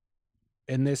this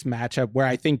matchup where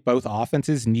I think both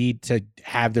offenses need to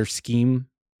have their scheme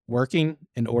working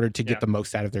in order to get the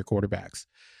most out of their quarterbacks.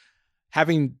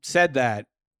 Having said that,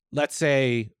 let's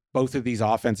say both of these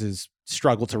offenses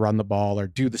struggle to run the ball or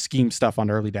do the scheme stuff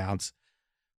on early downs.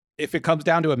 If it comes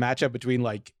down to a matchup between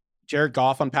like Jared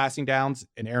Goff on passing downs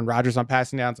and Aaron Rodgers on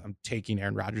passing downs, I'm taking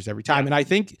Aaron Rodgers every time. And I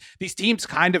think these teams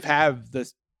kind of have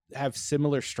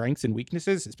similar strengths and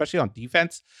weaknesses, especially on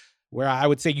defense, where I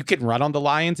would say you can run on the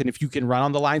Lions. And if you can run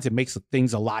on the Lions, it makes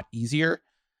things a lot easier.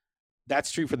 That's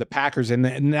true for the Packers. And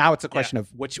now it's a question of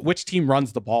which team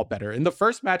runs the ball better. In the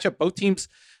first matchup, both teams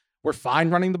were fine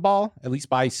running the ball, at least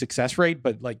by success rate,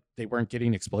 but like they weren't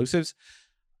getting explosives.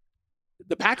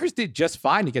 The Packers did just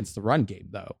fine against the run game,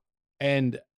 though.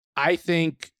 And I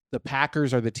think the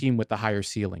Packers are the team with the higher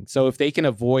ceiling. So if they can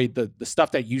avoid the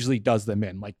stuff that usually does them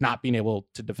in, like not being able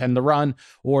to defend the run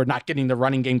or not getting the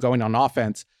running game going on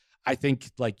offense, I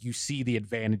think like you see the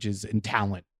advantages in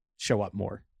talent show up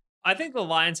more. I think the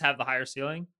Lions have the higher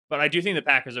ceiling, but I do think the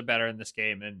Packers are better in this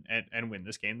game and win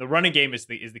this game. The running game is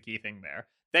the key thing there.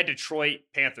 That Detroit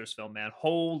Panthers film, man,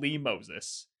 holy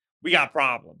Moses, we got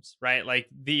problems, right? Like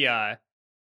the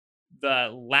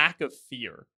lack of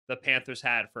fear the Panthers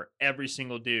had for every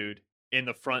single dude in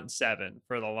the front 7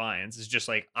 for the Lions is just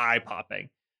like eye popping.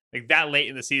 Like that late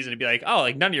in the season to be like, oh,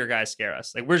 like none of your guys scare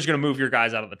us. Like we're just gonna move your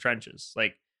guys out of the trenches.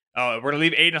 Like, oh, we're gonna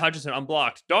leave Aiden Hutchinson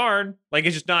unblocked. Darn, like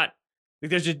it's just not. Like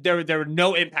there's just there were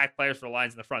no impact players for the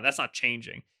Lions in the front. That's not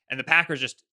changing. And the Packers,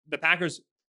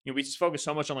 you know, we just focus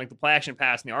so much on like the play action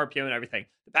pass and the RPO and everything.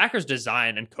 The Packers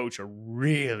design and coach a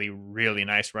really, really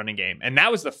nice running game. And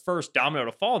that was the first domino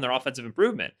to fall in their offensive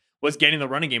improvement, was getting the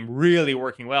running game really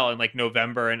working well in like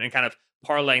November and kind of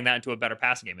parlaying that into a better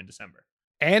passing game in December.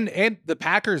 And the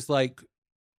Packers like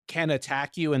can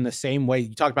attack you in the same way.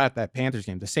 You talked about that Panthers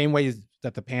game, the same way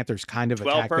that the Panthers kind of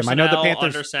attack them. I know the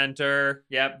Panthers under center.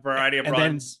 Yep. Variety of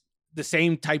runs. The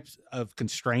same types of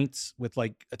constraints with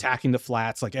like attacking the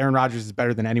flats. Like Aaron Rodgers is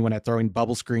better than anyone at throwing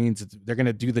bubble screens. They're going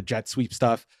to do the jet sweep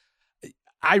stuff.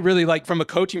 I really like, from a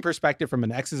coaching perspective, from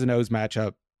an X's and O's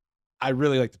matchup, I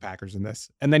really like the Packers in this.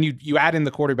 And then you add in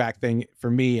the quarterback thing for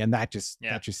me, and that just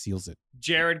seals it.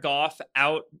 Jared Goff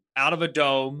out of a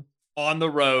dome on the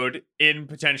road in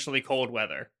potentially cold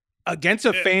weather against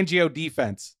a Fangio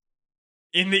defense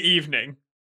in the evening,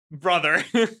 brother.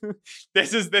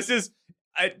 This is.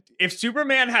 If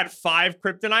Superman had 5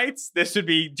 kryptonites, this would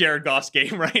be Jared Goff's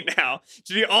game right now. It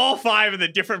should be all 5 of the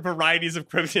different varieties of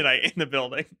kryptonite in the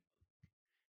building.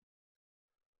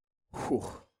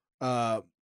 Wow.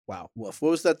 Wow. Woof.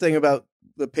 What was that thing about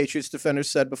the Patriots defenders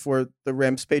said before the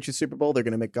Rams Patriots Super Bowl? They're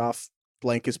going to make Goff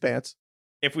blank his pants.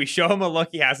 If we show him a look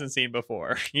he hasn't seen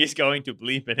before, he's going to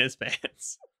bleep in his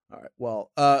pants. All right.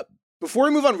 Well, before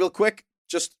we move on real quick,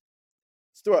 just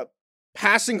let's throw a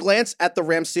passing glance at the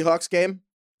Rams-Seahawks game.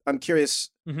 I'm curious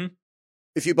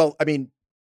if you both, I mean,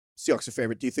 Seahawks are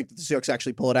favorite. Do you think that the Seahawks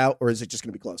actually pull it out, or is it just going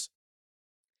to be close?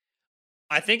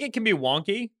 I think it can be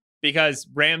wonky because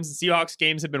Rams and Seahawks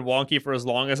games have been wonky for as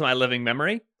long as my living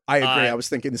memory. I agree. I was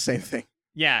thinking the same thing.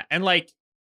 Yeah. And like,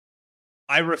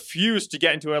 I refuse to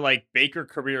get into a like Baker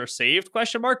career saved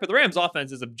question mark, but the Rams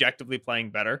offense is objectively playing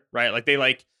better, right? Like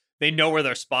they know where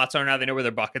their spots are now. They know where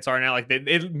their buckets are now. Like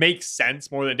it makes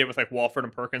sense more than it did with like Walford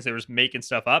and Perkins. They were just making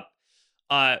stuff up.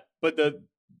 But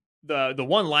the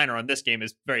one liner on this game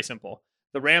is very simple.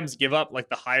 The Rams give up like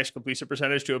the highest completion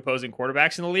percentage to opposing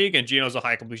quarterbacks in the league, and Geno's a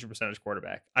high completion percentage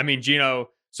quarterback. I mean, Geno,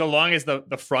 so long as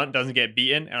the front doesn't get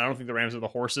beaten, and I don't think the Rams are the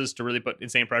horses to really put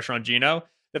insane pressure on Geno.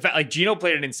 The fact like Geno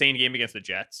played an insane game against the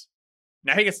Jets.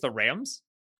 Now he gets the Rams.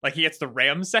 Like he gets the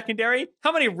Rams secondary.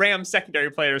 How many Rams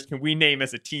secondary players can we name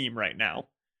as a team right now?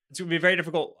 It's going to be a very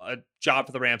difficult job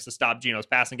for the Rams to stop Geno's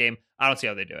passing game. I don't see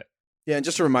how they do it. Yeah, and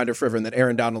just a reminder for everyone that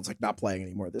Aaron Donald's like not playing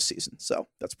anymore this season, so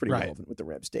that's pretty relevant with the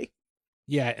Rams D.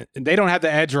 Yeah, and they don't have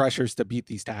the edge rushers to beat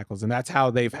these tackles, and that's how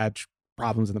they've had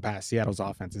problems in the past. Seattle's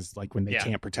offense is like when they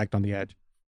can't protect on the edge.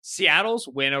 Seattle's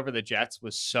win over the Jets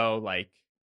was so like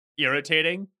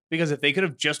irritating because if they could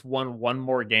have just won one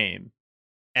more game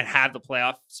and had the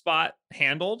playoff spot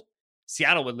handled,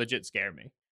 Seattle would legit scare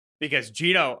me. Because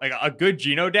Geno, like a good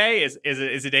Geno day is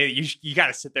a day that you got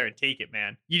to sit there and take it,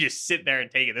 man. You just sit there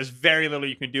and take it. There's very little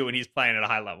you can do when he's playing at a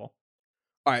high level.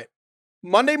 All right.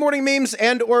 Monday morning memes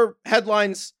and or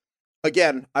headlines.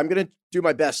 Again, I'm going to do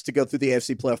my best to go through the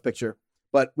AFC playoff picture,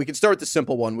 but we can start with the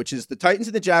simple one, which is the Titans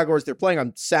and the Jaguars. They're playing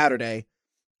on Saturday.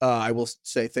 I will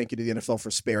say thank you to the NFL for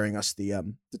sparing us the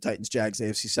Titans-Jags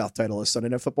AFC South title as Sunday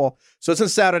Night Football. So it's on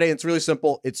Saturday. And it's really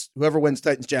simple. It's whoever wins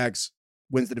Titans-Jags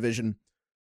wins the division.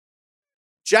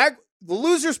 The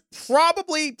losers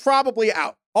probably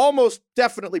out. Almost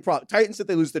definitely Titans, if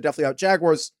they lose, they're definitely out.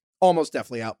 Jaguars, almost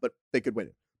definitely out, but they could win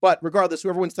it. But regardless,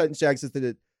 whoever wins Titans-Jags is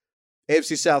the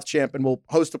AFC South champ and will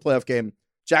host a playoff game.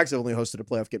 Jags have only hosted a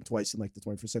playoff game twice in like the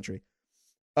 21st century.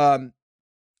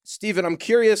 Steven, I'm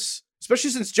curious, especially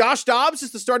since Josh Dobbs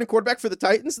is the starting quarterback for the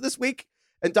Titans this week,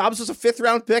 and Dobbs was a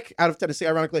 5th-round pick out of Tennessee,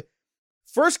 ironically.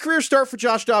 First career start for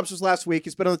Josh Dobbs was last week.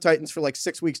 He's been on the Titans for like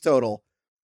 6 weeks total.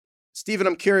 Steven,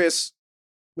 I'm curious,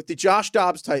 with the Josh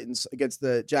Dobbs Titans against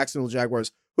the Jacksonville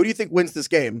Jaguars, who do you think wins this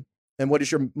game? And what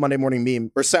is your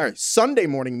Sunday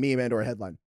morning meme and or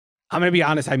headline? I'm going to be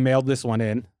honest. I mailed this one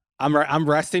in. I'm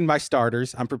resting my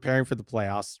starters. I'm preparing for the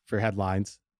playoffs for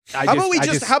headlines. How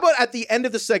about at the end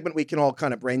of the segment, we can all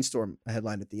kind of brainstorm a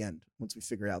headline at the end once we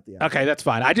figure out the outcome. Okay, that's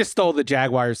fine. I just stole the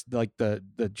Jaguars, like the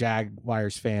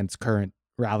Jaguars fans' current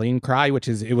rallying cry, which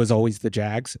is it was always the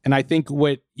Jags. And I think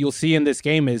what you'll see in this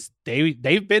game is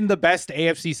they've been the best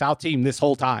AFC South team this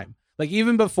whole time. Like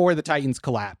even before the Titans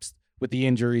collapsed with the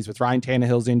injuries, with Ryan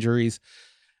Tannehill's injuries,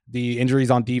 the injuries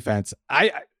on defense.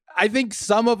 I think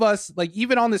some of us, like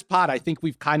even on this pod, I think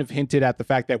we've kind of hinted at the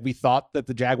fact that we thought that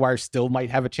the Jaguars still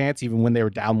might have a chance, even when they were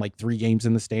down like 3 games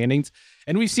in the standings.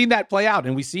 And we've seen that play out.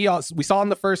 And we saw in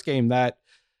the first game that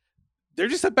they're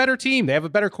just a better team. They have a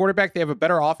better quarterback. They have a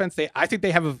better offense. I think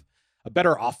they have a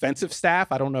better offensive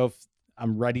staff. I don't know if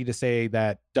I'm ready to say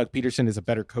that Doug Peterson is a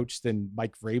better coach than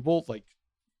Mike Vrabel, like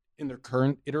in their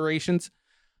current iterations.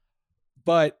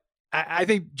 But I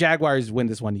think Jaguars win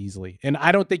this one easily. And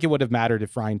I don't think it would have mattered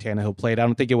if Ryan Tannehill played. I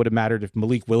don't think it would have mattered if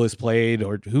Malik Willis played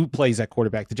or who plays at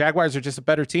quarterback. The Jaguars are just a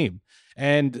better team.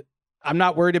 And I'm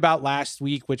not worried about last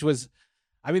week, which was,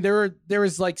 I mean, there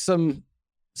was like some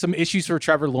issues for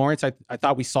Trevor Lawrence. I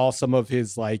thought we saw some of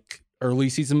his like early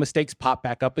season mistakes pop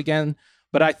back up again.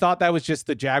 But I thought that was just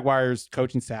the Jaguars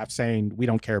coaching staff saying, we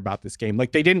don't care about this game.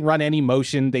 Like they didn't run any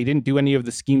motion. They didn't do any of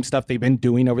the scheme stuff they've been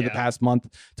doing over the past month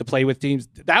to play with teams.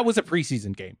 That was a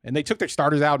preseason game. And they took their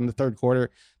starters out in the third quarter.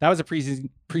 That was a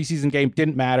preseason game.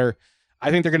 Didn't matter.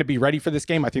 I think they're going to be ready for this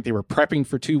game. I think they were prepping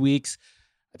for 2 weeks.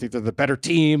 I think they're the better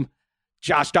team.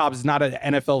 Josh Dobbs is not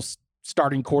an NFL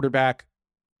starting quarterback.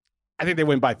 I think they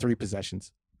win by 3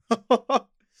 possessions. Well,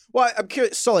 I'm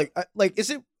curious. So is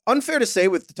it unfair to say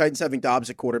with the Titans having Dobbs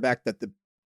at quarterback that the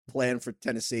plan for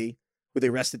Tennessee, where they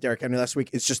rested Derrick Henry last week,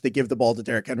 is just they give the ball to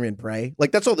Derrick Henry and pray?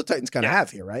 Like that's all the Titans kind of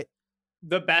have here, right?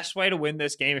 The best way to win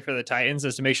this game for the Titans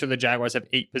is to make sure the Jaguars have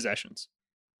 8 possessions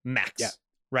max. Yeah.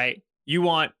 Right. You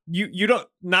don't,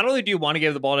 not only do you want to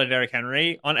give the ball to Derrick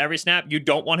Henry on every snap, you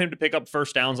don't want him to pick up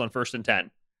first downs on 1st and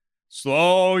 10.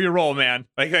 slow your roll, man.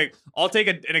 Like I'll take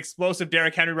an explosive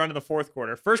Derrick Henry run in the fourth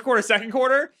quarter. First quarter, second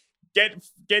quarter, get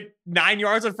 9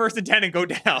 yards on 1st and 10 and go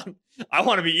down. I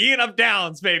want to be eating up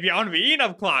downs, baby. I want to be eating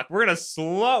up clock. We're going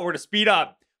to speed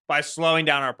up by slowing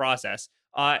down our process.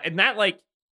 And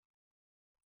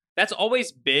that's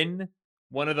always been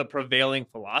one of the prevailing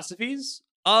philosophies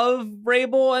of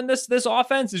Vrabel and this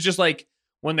offense is just like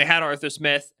when they had Arthur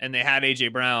Smith and they had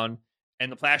AJ Brown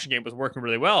and the flashing game was working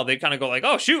really well, they'd kind of go like,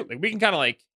 oh shoot, like we can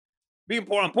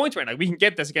pour on points right now. We can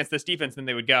get this against this defense. Then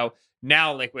they would go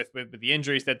now, like with the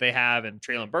injuries that they have, and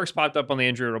Traylon Burks popped up on the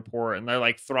injury report, and they're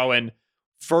like throwing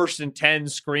 1st and 10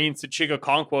 screens to Chiga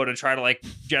Okonkwo to try to like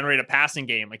generate a passing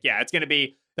game. Like, yeah, it's going to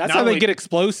be. That's how they get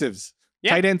explosives.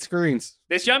 Yeah. Tight end screens.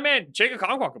 This young man, Chiga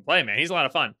Okonkwo, can play, man. He's a lot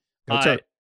of fun. Go Terps.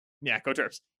 Yeah, go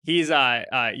Terps. He's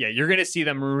you're going to see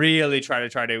them really try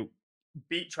to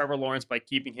beat Trevor Lawrence by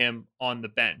keeping him on the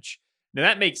bench. Now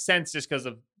that makes sense just because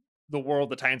of the world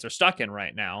the Titans are stuck in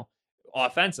right now.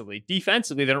 Offensively,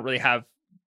 defensively, they don't really have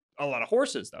a lot of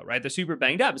horses though, right? They're super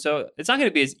banged up, so it's not going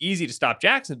to be as easy to stop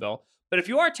Jacksonville. But if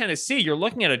you are Tennessee, you're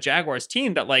looking at a Jaguars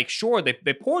team that, like, sure,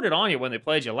 they poured it on you when they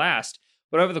played you last,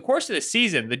 but over the course of the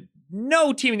season,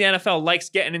 no team in the NFL likes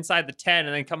getting inside the 10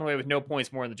 and then coming away with no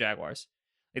points more than the Jaguars.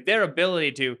 Like their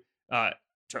ability to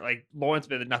like Lawrence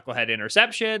with a knucklehead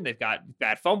interception, they've got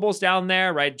bad fumbles down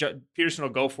there, right? Peterson will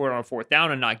go for it on 4th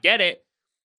down and not get it.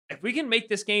 If we can make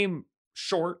this game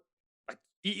short, like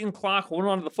eating clock, holding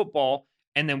on to the football,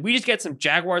 and then we just get some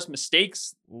Jaguars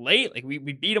mistakes late, like we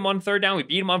beat them on 3rd down, we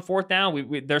beat them on 4th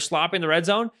down, they're slopping the red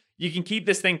zone, you can keep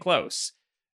this thing close.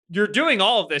 You're doing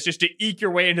all of this just to eke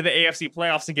your way into the AFC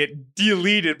playoffs and get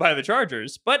deleted by the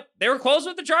Chargers. But they were close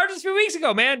with the Chargers a few weeks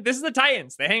ago, man. This is the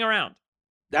Titans. They hang around.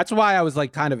 That's why I was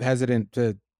like kind of hesitant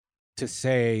to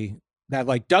say that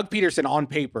like Doug Peterson on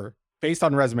paper, based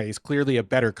on resume, is clearly a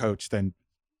better coach than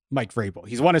Mike Vrabel.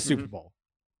 He's won a Super Bowl.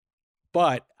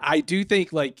 But I do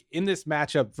think like in this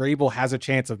matchup, Vrabel has a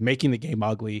chance of making the game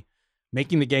ugly,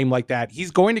 making the game like that.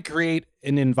 He's going to create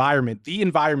an environment, the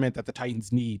environment that the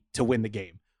Titans need to win the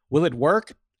game. Will it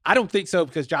work? I don't think so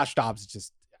because Josh Dobbs is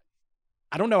just,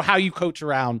 I don't know how you coach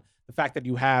around the fact that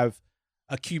you have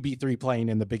a QB3 playing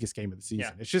in the biggest game of the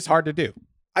season. Yeah. It's just hard to do.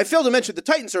 I failed to mention the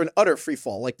Titans are in utter free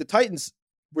fall. Like the Titans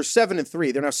were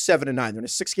 7-3. They're now 7-9. They're in a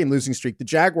 6-game losing streak. The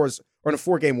Jaguars are on a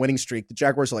 4-game winning streak. The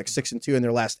Jaguars are like 6-2 in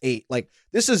their last 8. Like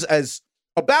this is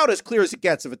about as clear as it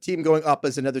gets of a team going up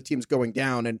as another team's going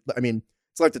down. And I mean,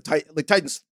 it's like the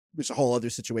Titans, which is a whole other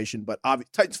situation, but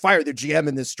Titans fired their GM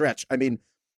in this stretch. I mean,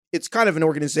 it's kind of an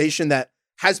organization that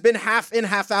has been half in,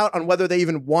 half out on whether they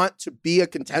even want to be a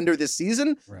contender this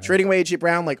season, right. Trading away AJ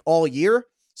Brown like all year.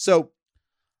 So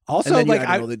also like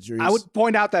I would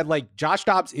point out that like Josh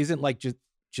Dobbs isn't like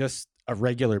just a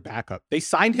regular backup. They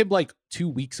signed him like 2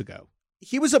 weeks ago.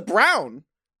 He was a Brown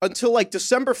until like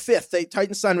December 5th. They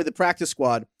Titans signed with the practice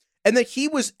squad, and then he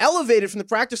was elevated from the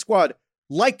practice squad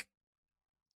like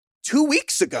 2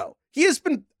 weeks ago. He has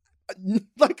been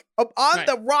like on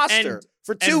the roster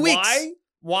for 2 weeks.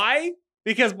 Why?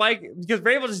 Because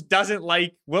Vrabel just doesn't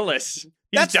like Willis.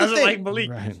 He just doesn't like Malik.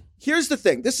 Right. Here's the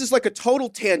thing. This is like a total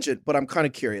tangent, but I'm kind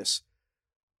of curious.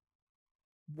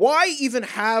 Why even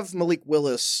have Malik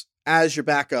Willis as your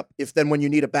backup if then when you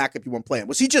need a backup, you won't play him?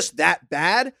 Was he just that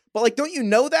bad? But like, don't you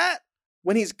know that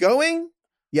when he's going?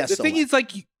 Yes.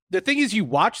 The thing is you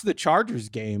watch the Chargers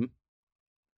game,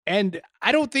 and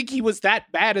I don't think he was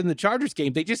that bad in the Chargers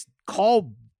game. They just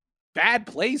call bad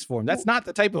plays for him. That's not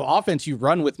the type of offense you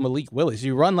run with Malik Willis.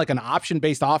 You run like an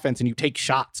option-based offense and you take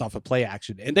shots off of play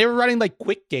action. And they were running like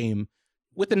quick game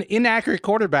with an inaccurate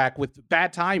quarterback with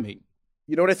bad timing.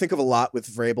 You know what I think of a lot with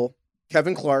Vrabel?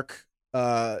 Kevin Clark,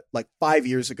 like 5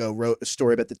 years ago, wrote a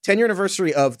story about the 10-year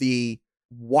anniversary of the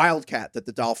Wildcat that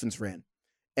the Dolphins ran.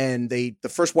 And the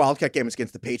first Wildcat game was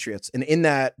against the Patriots. And in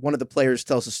that, one of the players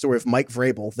tells the story of Mike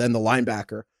Vrabel, then the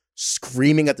linebacker,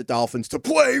 screaming at the Dolphins to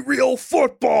play real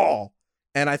football.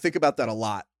 And I think about that a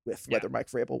lot with whether Mike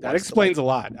Vrabel. That explains a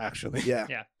lot, actually.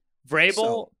 Yeah.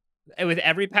 Vrabel, with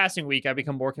every passing week, I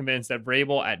become more convinced that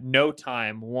Vrabel at no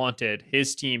time wanted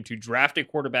his team to draft a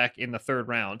quarterback in the 3rd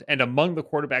round. And among the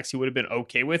quarterbacks he would have been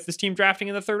okay with this team drafting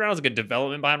in the 3rd round as like a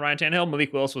development behind Ryan Tannehill,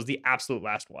 Malik Willis was the absolute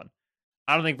last one.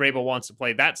 I don't think Vrabel wants to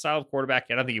play that style of quarterback.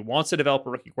 I don't think he wants to develop a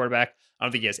rookie quarterback. I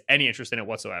don't think he has any interest in it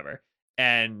whatsoever.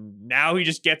 And now he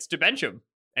just gets to bench him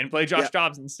and play Josh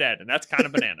Dobbs instead. And that's kind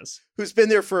of bananas. Who's been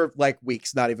there for like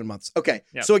weeks, not even months. Okay.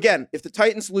 Yep. So again, if the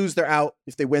Titans lose, they're out.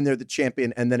 If they win, they're the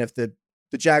champion. And then if the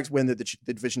Jags win, they're the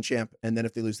division champ. And then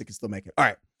if they lose, they can still make it. All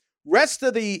right. Rest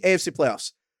of the AFC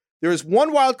playoffs. There is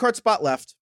one wild card spot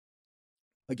left.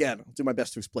 Again, I'll do my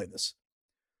best to explain this.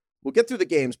 We'll get through the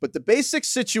games, but the basic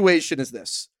situation is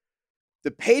this.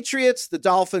 The Patriots, the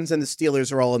Dolphins, and the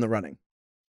Steelers are all in the running.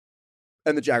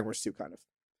 And the Jaguars too, kind of.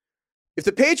 If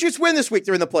the Patriots win this week,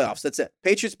 they're in the playoffs. That's it.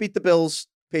 Patriots beat the Bills.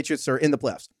 Patriots are in the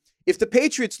playoffs. If the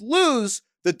Patriots lose,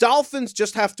 the Dolphins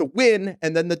just have to win,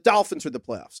 and then the Dolphins are the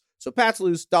playoffs. So Pats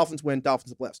lose, Dolphins win,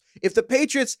 Dolphins the playoffs. If the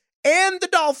Patriots and the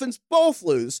Dolphins both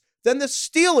lose, then the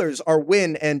Steelers are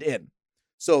win and in.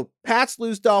 So Pats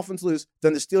lose, Dolphins lose,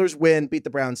 then the Steelers win, beat the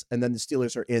Browns, and then the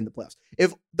Steelers are in the playoffs.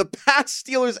 If the Pats,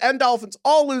 Steelers, and Dolphins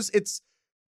all lose, it's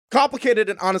complicated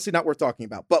and honestly not worth talking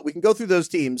about. But we can go through those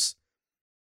teams.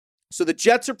 So the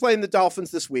Jets are playing the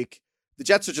Dolphins this week. The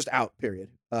Jets are just out, period,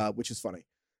 which is funny.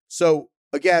 So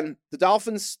again, the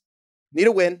Dolphins need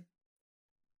a win,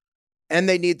 and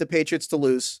they need the Patriots to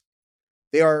lose.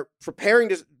 They are preparing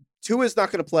to. Tua's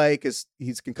not going to play because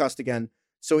he's concussed again.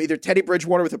 So either Teddy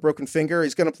Bridgewater with a broken finger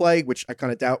is going to play, which I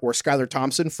kind of doubt, or Skylar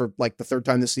Thompson for like the third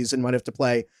time this season might have to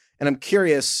play. And I'm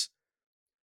curious,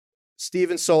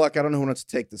 Steven Solak, I don't know who wants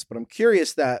to take this, but I'm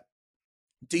curious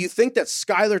do you think that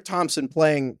Skylar Thompson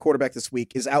playing quarterback this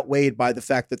week is outweighed by the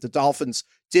fact that the Dolphins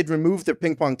did remove their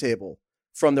ping pong table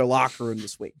from their locker room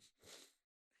this week?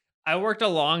 I worked a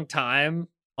long time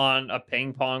on a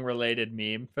ping pong related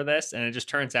meme for this, and it just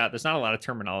turns out there's not a lot of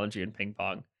terminology in ping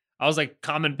pong. I was like,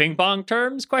 common ping pong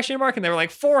terms, ? And they were like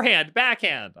forehand,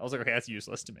 backhand. I was like, okay, that's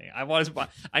useless to me.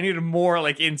 I needed more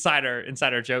like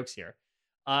insider jokes here.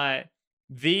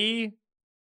 The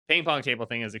ping pong table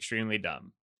thing is extremely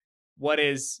dumb. What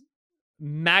is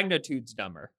magnitudes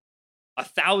dumber,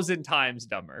 1,000 times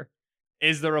dumber,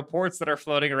 is the reports that are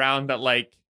floating around that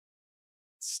like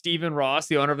Stephen Ross,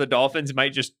 the owner of the Dolphins,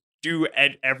 might just do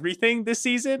everything this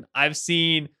season. I've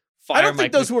seen I don't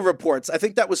think those were reports. I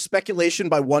think that was speculation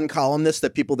by one columnist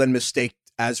that people then mistaked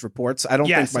as reports. I don't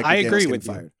think Mike McDaniel's agree with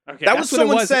fired. you. Okay, that was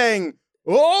someone saying,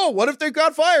 oh, what if they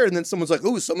got fired? And then someone's like,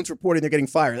 oh, someone's reporting they're getting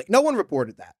fired. Like, no one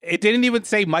reported that. It didn't even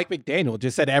say Mike McDaniel. It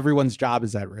just said everyone's job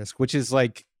is at risk, which is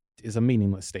a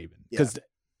meaningless statement because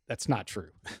that's not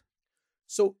true.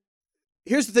 So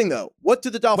here's the thing, though. What do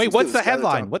the Dolphins Wait, what's the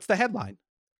headline? What's the headline?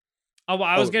 Oh, well,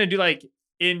 I was going to do like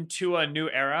into a new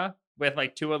era with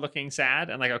like Tua looking sad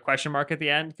and like a question mark at the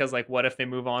end. Cause like, what if they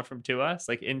move on from Tua? It's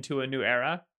like into a new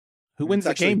era. Who wins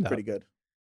the game? Pretty good.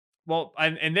 Well,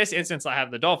 in this instance, I have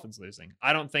the Dolphins losing.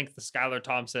 I don't think the Skylar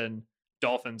Thompson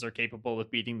Dolphins are capable of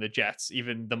beating the Jets,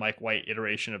 even the Mike White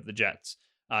iteration of the Jets,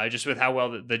 just with how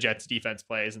well the Jets defense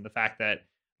plays and the fact that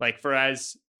like for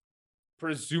as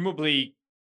presumably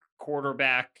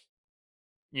quarterback,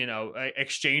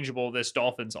 exchangeable this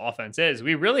Dolphins offense is,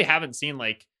 we really haven't seen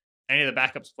like any of the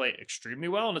backups play extremely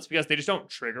well. And it's because they just don't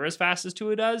trigger as fast as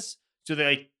Tua does. So they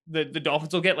like the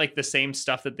Dolphins will get like the same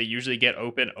stuff that they usually get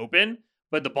open,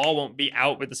 but the ball won't be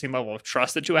out with the same level of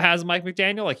trust that Tua has in Mike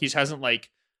McDaniel. Like he hasn't like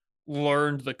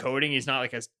learned the coding. He's not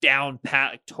like as down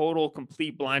pat, like total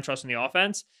complete blind trust in the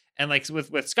offense. And like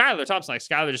with Skylar Thompson, like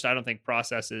Skylar just I don't think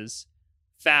processes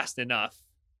fast enough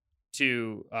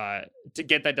to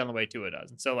get that done the way Tua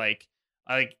does. And so like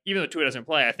I think even though Tua doesn't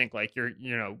play, I think like you're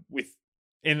with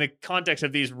in the context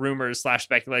of these rumors /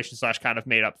 speculation / kind of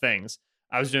made up things,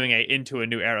 I was doing into a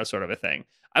new era sort of a thing.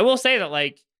 I will say that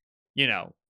like,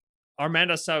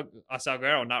 Armando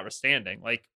Salguero notwithstanding,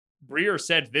 like Breer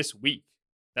said this week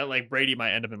that like Brady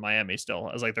might end up in Miami still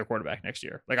as like their quarterback next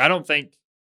year. Like I don't think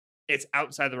it's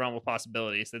outside the realm of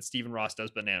possibilities that Stephen Ross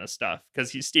does banana stuff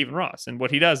because he's Stephen Ross. And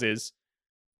what he does is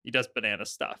he does banana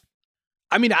stuff.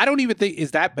 I mean, I don't even think,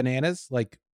 is that bananas?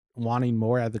 Like wanting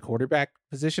more at the quarterback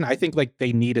position? I think like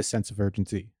they need a sense of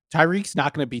urgency. Tyreek's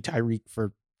not going to be Tyreek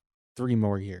for 3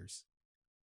 more years.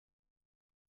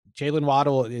 Jalen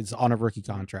Waddle is on a rookie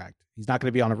contract. He's not going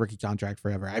to be on a rookie contract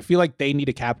forever. I feel like they need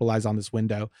to capitalize on this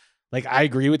window. Like, I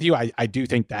agree with you. I do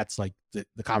think that's like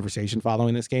the conversation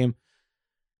following this game.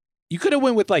 You could have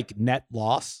went with like net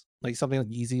loss, like something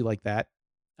like easy like that.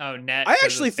 Oh, net. I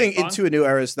actually think into a new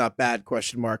era is not bad, ?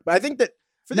 But I think that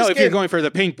for this if game, you're going for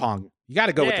the ping pong, you got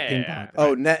to go with the ping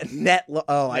pong. Right.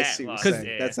 Oh, I see what you're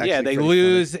saying. That's actually they pretty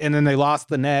lose and then they lost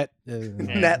the net.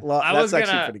 Net loss. That's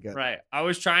actually pretty good. Right. I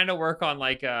was trying to work on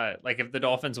like if the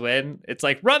Dolphins win, it's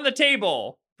like run the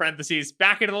table. Parentheses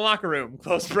back into the locker room.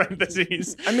 Close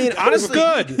parentheses. I mean, honestly,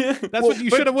 good. That's what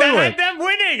you should have won with. Them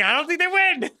winning. I don't think they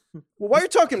win. Well, while you're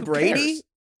talking Brady, cares?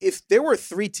 If there were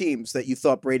 3 teams that you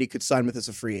thought Brady could sign with as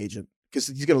a free agent, because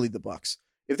he's going to lead the Bucs.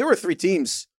 If there were 3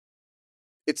 teams,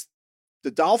 it's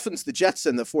the Dolphins, the Jets,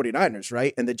 and the 49ers,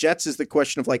 right? And the Jets is the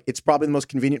question of like, it's probably the most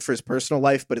convenient for his personal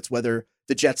life, but it's whether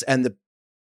the Jets and the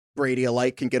Brady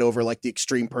alike can get over like the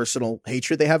extreme personal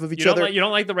hatred they have of each other. You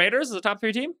don't like the Raiders as a top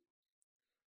 3 team?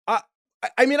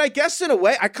 I mean, I guess in a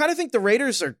way, I kind of think the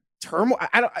Raiders are turmoil.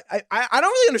 I don't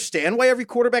really understand why every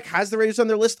quarterback has the Raiders on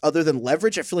their list other than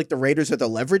leverage. I feel like the Raiders are the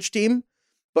leverage team,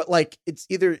 but like it's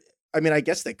either, I mean, I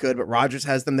guess they could, but Rodgers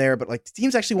has them there, but like the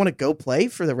teams actually want to go play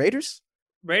for the Raiders.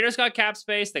 Raiders got cap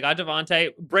space. They got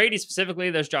Devontae. Brady specifically,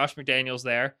 there's Josh McDaniels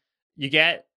there. You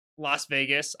get Las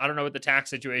Vegas. I don't know what the tax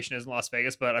situation is in Las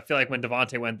Vegas, but I feel like when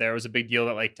Devontae went there, it was a big deal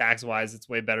that like tax-wise, it's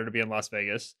way better to be in Las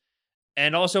Vegas.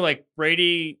 And also like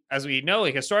Brady, as we know,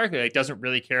 like historically, like doesn't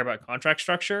really care about contract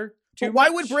structure too But why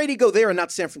much. would Brady go there and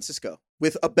not San Francisco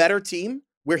with a better team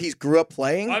where he's grew up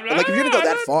playing? Like if you're going to go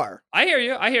that far. I hear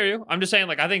you. I'm just saying,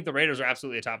 like, I think the Raiders are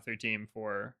absolutely a top 3 team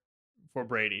for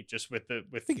Brady, just with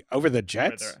I think over the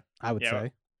Jets, I would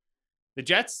say. The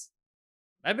Jets,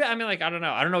 I mean, like, I don't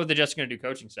know. I don't know what the Jets are going to do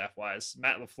coaching staff wise.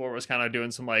 Matt LaFleur was kind of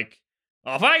doing some like,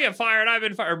 oh, if I get fired, I've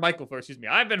been fired. Michael LaFleur, excuse me.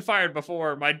 I've been fired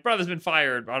before. My brother's been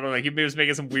fired. I don't know. Like, he was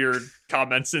making some weird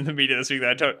comments in the media this week that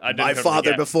I didn't My totally father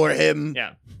get. before him.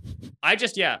 Yeah.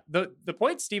 The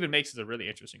point Steven makes is a really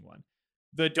interesting one.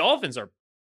 The Dolphins are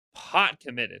pot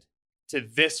committed to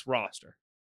this roster.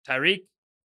 Tyreek,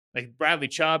 like Bradley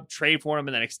Chubb, trade for him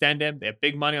and then extend him. They have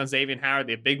big money on Xavier Howard.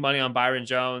 They have big money on Byron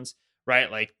Jones,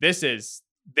 right? Like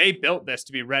they built this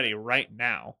to be ready right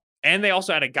now. And they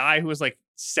also had a guy who was like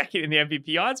second in the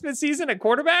MVP odds mid-season at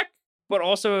quarterback, but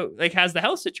also like has the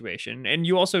health situation. And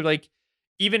you also like,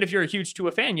 even if you're a huge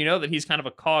Tua fan, you know that he's kind of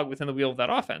a cog within the wheel of that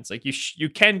offense. Like you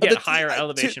can get higher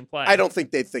elevation play. I don't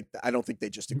think they think that. I don't think they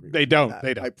just agree. They don't. That.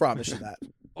 They don't. I promise you that.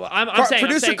 Well, I'm saying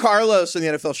producer Carlos in the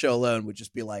NFL show alone would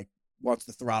just be like, wants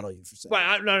to throttle you for saying.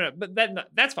 Well, no, but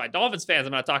that's fine. Dolphins fans,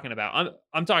 I'm not talking about.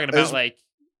 I'm talking about like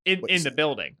in the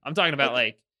building. I'm talking about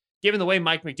like given the way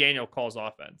Mike McDaniel calls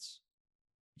offense,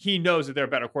 he knows that there are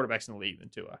better quarterbacks in the league than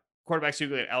Tua. Quarterbacks who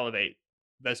could elevate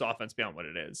this offense beyond what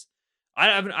it is. I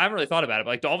haven't really thought about it,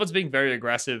 but like Dolphins being very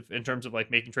aggressive in terms of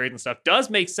like making trades and stuff does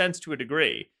make sense to a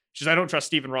degree. Just I don't trust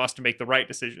Stephen Ross to make the right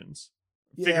decisions.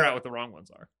 Figure out what the wrong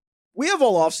ones are. We have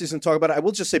all offseason to talk about it. I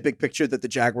will just say big picture that the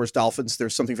Jaguars-Dolphins,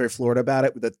 there's something very Florida about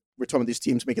it, that we're talking about these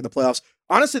teams making the playoffs.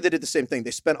 Honestly, they did the same thing.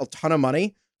 They spent a ton of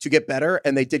money to get better,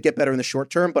 and they did get better in the short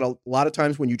term, but a lot of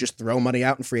times when you just throw money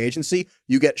out in free agency,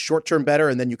 you get short-term better,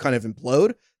 and then you kind of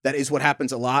implode. That is what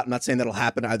happens a lot. I'm not saying that'll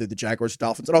happen to either the Jaguars or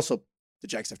Dolphins, and also the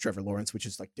Jags have Trevor Lawrence, which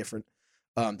is like different.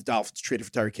 The Dolphins traded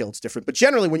for Tyreek Hill. It's different. But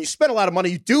generally, when you spend a lot of money,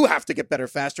 you do have to get better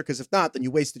faster, because if not, then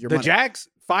you wasted your money. The Jags,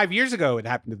 5 years ago, it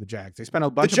happened to the Jags. They spent a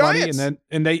bunch of money,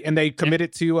 and they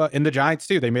committed to in the Giants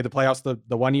too. They made the playoffs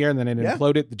the 1 year, and then it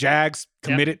imploded. The Jags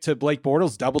committed to Blake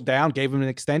Bortles, doubled down, gave him an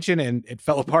extension, and it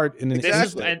fell apart in an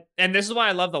instant. And this is why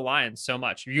I love the Lions so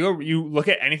much. You look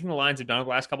at anything the Lions have done over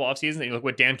the last couple of offseasons, and you look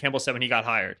what Dan Campbell said when he got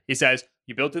hired. He says,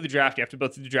 you build through the draft, you have to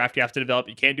build through the draft, you have to develop.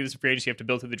 You can't do this in free agency, you have to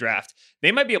build through the draft.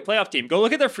 They might be a playoff team. Go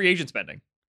look at their free agent spending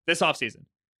this offseason.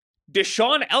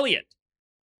 Deshaun Elliott,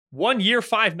 1 year,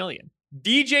 $5 million.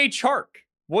 DJ Chark,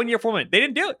 1 year, $4 million. They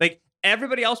didn't do it. Like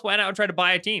everybody else went out and tried to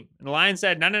buy a team. And the Lions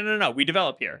said, no, we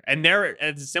develop here. And they're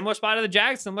at a similar spot to the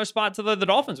Jags, similar spot to the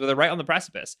Dolphins, where they're right on the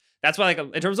precipice. That's why, like,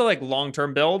 in terms of like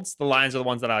long-term builds, the Lions are the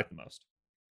ones that I like the most.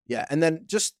 Yeah, and then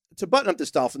just to button up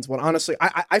this Dolphins one, honestly,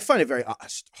 I find it very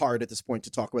hard at this point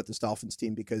to talk about this Dolphins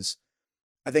team, because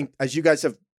I think, as you guys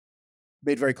have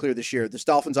made very clear this year, this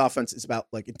Dolphins offense is about,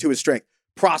 like, to his strength,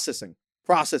 processing,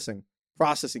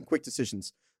 quick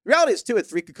decisions. The reality is, Tua had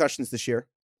 3 concussions this year.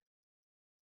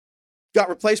 Got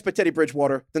replaced by Teddy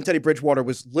Bridgewater. Then Teddy Bridgewater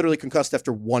was literally concussed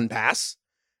after 1 pass.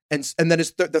 And then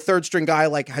the third string guy,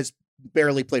 like, has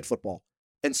barely played football.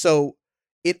 And so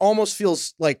it almost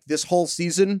feels like this whole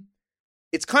season,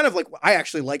 it's kind of like, I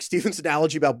actually like Steven's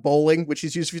analogy about bowling, which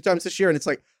he's used a few times this year. And it's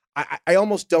like, I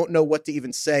almost don't know what to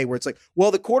even say, where it's like,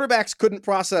 well, the quarterbacks couldn't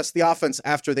process the offense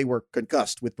after they were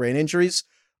concussed with brain injuries.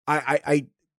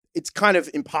 It's kind of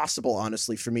impossible,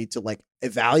 honestly, for me to like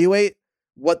evaluate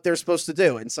what they're supposed to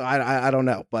do. And so I don't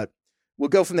know, but we'll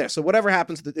go from there. So whatever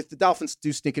happens, if the Dolphins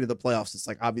do sneak into the playoffs, it's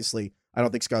like, obviously, I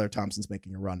don't think Skylar Thompson's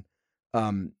making a run.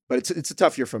 But it's a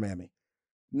tough year for Miami.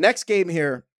 Next game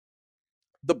here,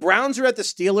 the Browns are at the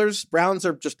Steelers. Browns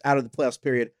are just out of the playoffs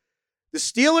period. The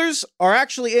Steelers are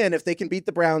actually in if they can beat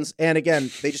the Browns. And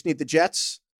again, they just need the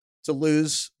Jets to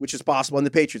lose, which is possible, and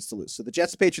the Patriots to lose. So the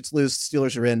Jets, Patriots lose, the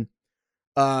Steelers are in.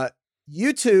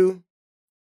 You two,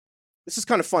 this is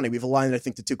kind of funny. We've aligned, I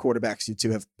think, the 2 quarterbacks you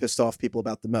two have pissed off people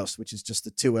about the most, which is just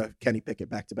the Tua, Kenny Pickett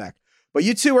back-to-back. But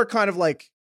you two are kind of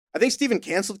like, I think Steven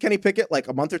canceled Kenny Pickett like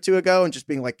a month or 2 ago, and just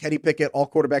being like, Kenny Pickett, all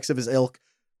quarterbacks of his ilk,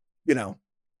 you know,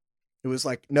 it was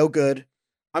like no good.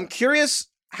 I'm curious,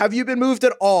 have you been moved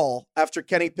at all after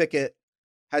Kenny Pickett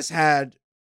has had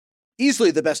easily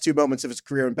the best 2 moments of his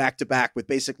career in back-to-back with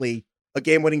basically a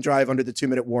game-winning drive under the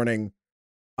 2-minute warning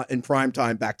in prime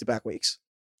time back-to-back weeks?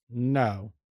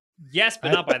 No. Yes,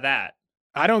 but not by that.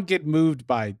 I don't get moved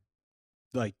by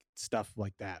like stuff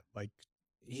like that. Like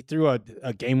he threw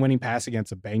a game-winning pass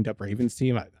against a banged-up Ravens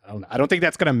team. I don't think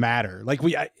that's going to matter. Like I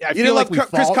You feel didn't like love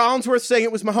Chris Collinsworth saying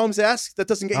it was Mahomes-esque? That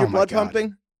doesn't get your blood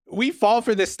pumping? We fall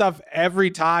for this stuff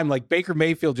every time. Like Baker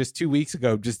Mayfield just 2 weeks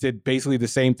ago just did basically the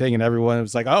same thing, and everyone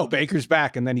was like, "Oh, Baker's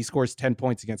back," and then he scores 10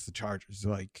 points against the Chargers.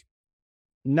 Like,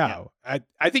 no, yeah.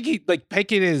 I think he like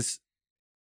Pickett is.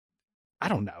 I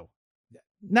don't know.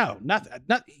 No, not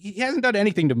he hasn't done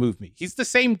anything to move me. He's the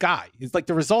same guy. He's like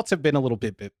the results have been a little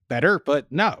bit better, but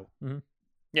no. Mm-hmm.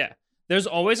 Yeah, there's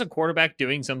always a quarterback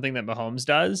doing something that Mahomes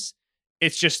does.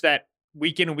 It's just that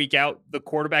week in and week out, the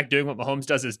quarterback doing what Mahomes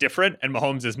does is different, and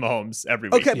Mahomes is Mahomes every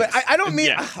week. Okay, but I don't mean.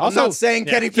 Yeah. I'm not saying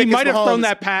Kenny Pickett. He might have Mahomes. thrown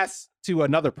that pass to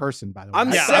another person. By the way,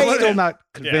 I'm still not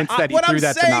convinced that he threw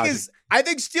that to Najee. What I'm saying is, I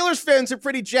think Steelers fans are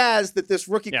pretty jazzed that this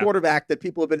rookie quarterback that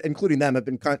people have been, including them, have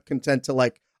been content to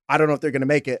like. I don't know if they're going to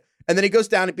make it. And then he goes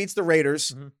down and beats the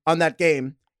Raiders on that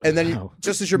game. And then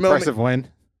just as your impressive win.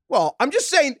 Well, I'm just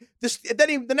saying this.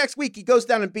 Then the next week he goes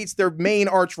down and beats their main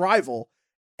arch rival.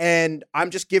 And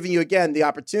I'm just giving you again the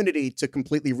opportunity to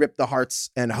completely rip the hearts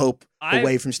and hope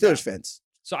away from Steelers fans.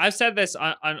 So I've said this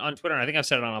on Twitter, and I think I've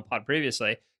said it on a pod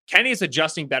previously. Kenny is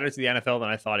adjusting better to the NFL than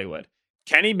I thought he would.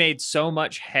 Kenny made so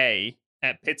much hay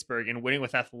at Pittsburgh in winning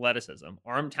with athleticism,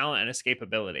 arm talent, and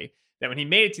escapability that when he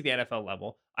made it to the NFL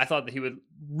level, I thought that he would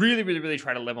really, really, really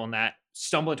try to live on that,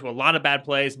 stumble into a lot of bad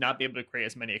plays, not be able to create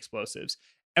as many explosives.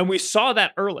 And we saw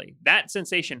that early. That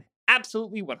sensation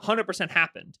absolutely 100%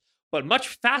 happened. But much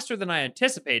faster than I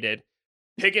anticipated,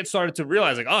 Pickett started to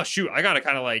realize, like, oh, shoot, I got to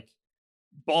kind of like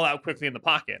ball out quickly in the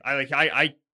pocket.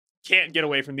 I can't get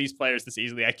away from these players this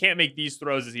easily. I can't make these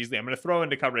throws as easily. I'm going to throw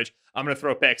into coverage. I'm going to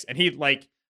throw picks. And he like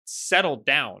settled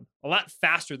down a lot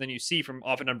faster than you see from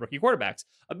often done rookie quarterbacks.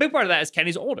 A big part of that is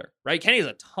Kenny's older, right? Kenny has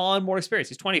a ton more experience.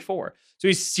 He's 24. So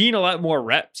he's seen a lot more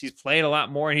reps. He's played a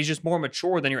lot more, and he's just more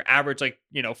mature than your average, like,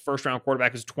 first round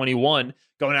quarterback who's 21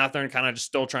 going out there and kind of just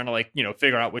still trying to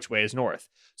figure out which way is north.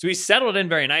 So he's settled in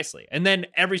very nicely. And then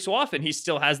every so often he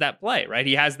still has that play, right?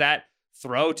 He has that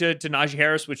throw to Najee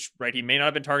Harris, which, right, he may not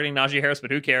have been targeting Najee Harris,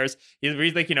 but who cares?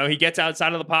 He's like, he gets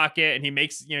outside of the pocket and he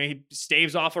makes, he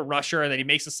staves off a rusher and then he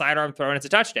makes a sidearm throw and it's a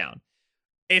touchdown.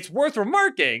 It's worth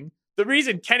remarking the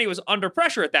reason Kenny was under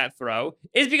pressure at that throw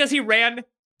is because he ran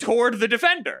toward the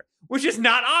defender, which is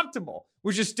not optimal,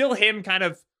 which is still him kind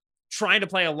of trying to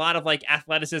play a lot of like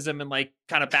athleticism and like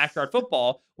kind of backyard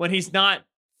football when he's not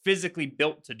physically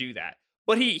built to do that.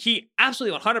 But he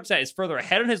absolutely 100% is further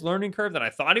ahead on his learning curve than I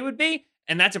thought he would be.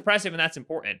 And that's impressive and that's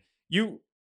important.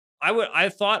 I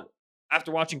thought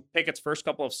after watching Pickett's first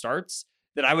couple of starts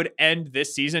that I would end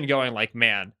this season going like,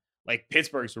 man, like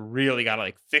Pittsburgh's really got to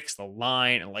like fix the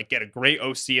line and like get a great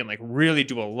OC and like really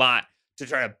do a lot to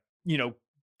try to,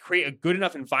 create a good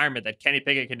enough environment that Kenny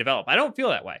Pickett can develop. I don't feel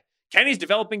that way. Kenny's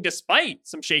developing despite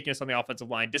some shakiness on the offensive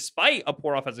line, despite a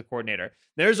poor offensive coordinator.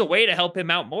 There's a way to help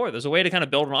him out more. There's a way to kind of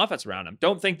build an offense around him.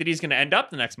 Don't think that he's going to end up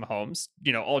the next Mahomes,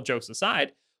 all jokes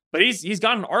aside. But he's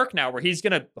got an arc now where he's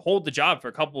going to hold the job for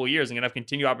a couple of years and going to have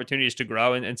continued opportunities to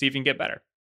grow and see if he can get better.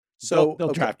 So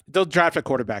they'll draft a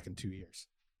quarterback in 2 years.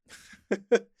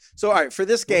 So, all right, for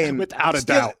this game, without a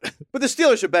doubt. But the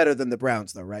Steelers are better than the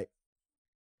Browns, though, right?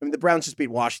 I mean, the Browns just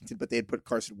beat Washington, but they had put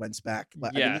Carson Wentz back.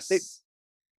 Yes. I mean,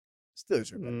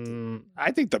 Steelers are a better team.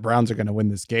 I think the Browns are going to win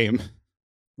this game.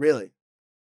 Really?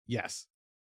 Yes.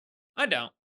 I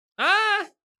don't.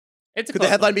 Could the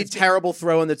headline be terrible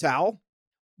throw in the towel?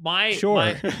 My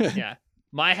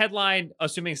headline,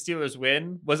 assuming Steelers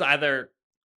win, was either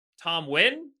Tom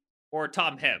win or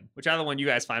Tom him, whichever one you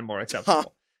guys find more acceptable. Huh.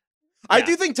 Yeah. I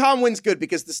do think Tom win's good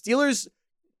because the Steelers,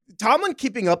 Tomlin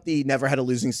keeping up the never had a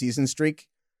losing season streak,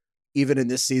 even in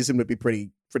this season, would be pretty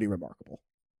remarkable.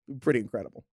 Pretty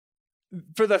incredible.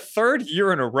 For the third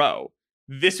year in a row,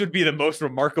 this would be the most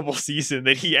remarkable season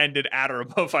that he ended at or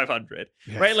above 500,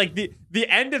 yes. Right? Like the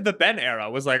end of the Ben era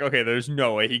was like, okay, there's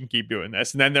no way he can keep doing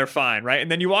this. And then they're fine, right? And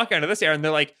then you walk into this era and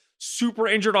they're like super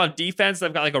injured on defense.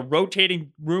 They've got like a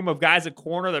rotating room of guys at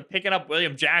corner. They're picking up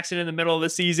William Jackson in the middle of the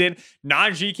season.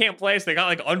 Najee can't play, so they got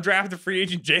like undrafted free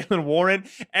agent Jalen Warren.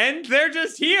 And they're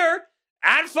just here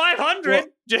at 500, well,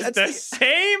 just the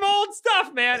same old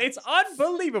stuff, man. It's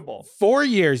unbelievable. 4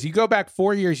 years. You go back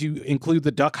 4 years, you include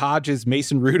the Duck Hodges,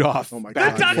 Mason Rudolph. Oh, my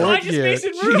God. The Duck Hodges,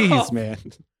 Mason Rudolph. Jeez, man.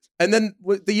 And then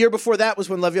the year before that was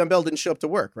when Le'Veon Bell didn't show up to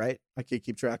work, right? I can't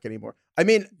keep track anymore. I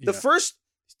mean,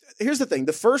 here's the thing.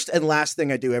 The first and last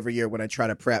thing I do every year when I try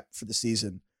to prep for the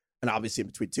season, and obviously in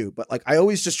between too, but like I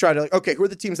always just try to okay, who are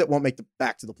the teams that won't make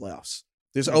back to the playoffs?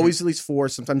 There's always at least 4,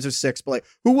 sometimes there's 6, but like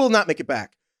who will not make it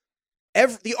back?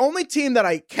 The only team that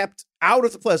I kept out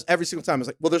of the playoffs every single time was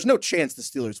like, well, there's no chance the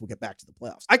Steelers will get back to the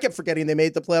playoffs. I kept forgetting they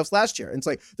made the playoffs last year. And it's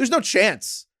like, there's no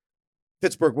chance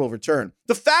Pittsburgh will return.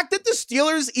 The fact that the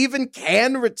Steelers even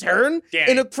can return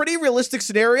in a pretty realistic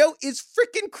scenario is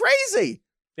freaking crazy.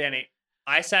 Danny,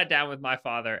 I sat down with my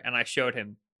father and I showed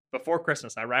him before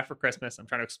Christmas. I arrived for Christmas. I'm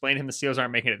trying to explain to him the Steelers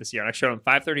aren't making it this year. And I showed him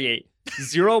 538,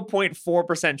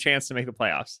 0.4% chance to make the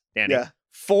playoffs. Danny. Yeah.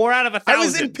 4 out of 1,000. I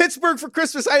was in Pittsburgh for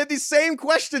Christmas. I had these same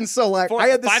questions, Solak. I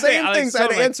had the same things. I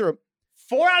had to answer them.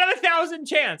 4 out of 1,000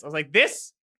 chance. I was like,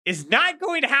 this is not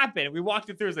going to happen. We walked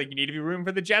it through. It was like, you need to be rooting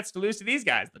for the Jets to lose to these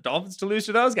guys, the Dolphins to lose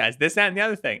to those guys, this, that, and the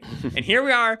other thing. And here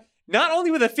we are, not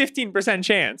only with a 15%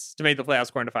 chance to make the playoffs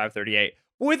according to 538,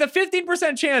 but with a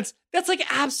 15% chance, that's like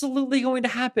absolutely going to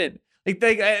happen. Like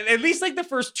at least like the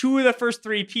first 2 of the first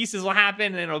 3 pieces will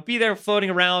happen and it'll be there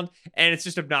floating around and it's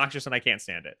just obnoxious and I can't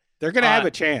stand it. They're going to have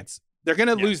a chance. They're going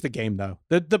to lose the game though.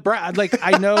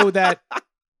 I know that.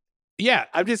 Yeah,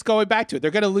 I'm just going back to it. They're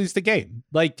going to lose the game.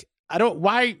 Like,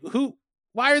 why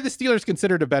are the Steelers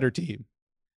considered a better team?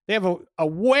 They have a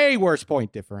way worse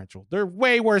point differential. They're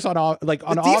way worse on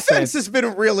offense. Defense has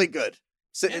been really good.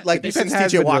 Like, defense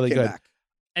has been really good. Back.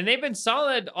 And they've been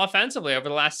solid offensively over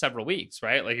the last several weeks,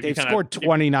 right? Like they've scored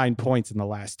 29 points in the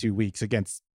last 2 weeks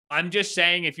against. I'm just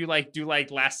saying, if you do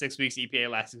last 6 weeks EPA,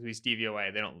 last 6 weeks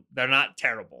DVOA, they're not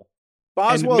terrible.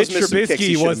 Boswell and Mitch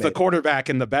Trubisky was the quarterback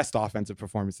in the best offensive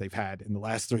performance they've had in the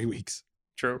last 3 weeks.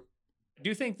 True. I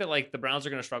do think that the Browns are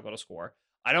going to struggle to score.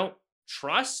 I don't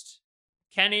trust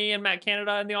Kenny and Matt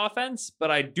Canada in the offense,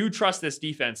 but I do trust this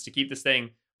defense to keep this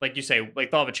thing. Like you say,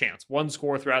 they'll have a chance. 1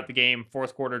 score throughout the game,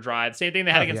 4th quarter drive. Same thing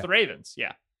they had against the Ravens.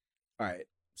 Yeah. All right.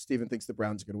 Steven thinks the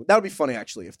Browns are going to win. That would be funny,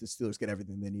 actually, if the Steelers get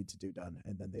everything they need to do done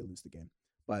and then they lose the game.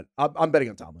 But I'm betting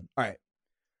on Tomlin. All right.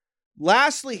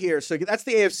 Lastly here, so that's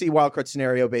the AFC wildcard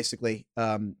scenario, basically.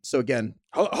 So again.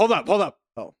 Hold up.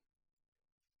 Oh.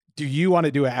 Do you want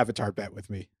to do an Avatar bet with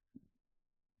me?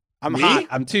 I'm hot.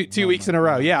 I'm two weeks in a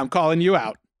row. Yeah, I'm calling you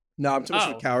out. No, I'm too much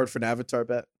of a coward for an Avatar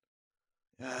bet.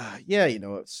 Yeah, you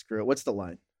know what? Screw it. What's the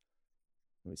line?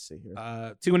 Let me see here.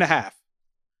 2.5.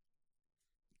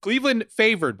 Cleveland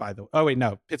favored, by the way. Oh, wait,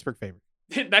 no. Pittsburgh favored.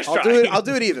 Nice try. I'll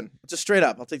do it even. Just straight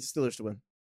up. I'll take the Steelers to win.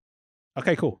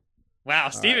 Okay, cool. Wow,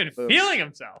 Steven feeling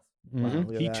himself.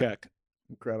 Mm-hmm. Heat check.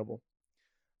 Incredible.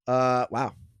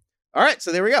 Wow. All right,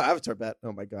 so there we go. Avatar bet.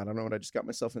 Oh, my God. I don't know what I just got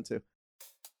myself into.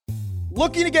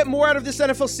 Looking to get more out of this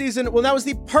NFL season? Well, now is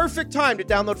the perfect time to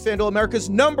download FanDuel, America's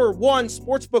 #1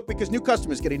 sportsbook, because new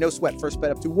customers get a no sweat first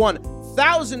bet up to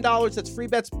 $1,000. That's free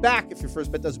bets back if your first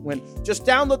bet doesn't win. Just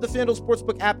download the FanDuel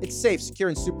Sportsbook app. It's safe, secure,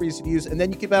 and super easy to use. And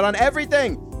then you can bet on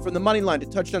everything from the money line to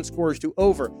touchdown scores to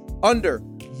over, under,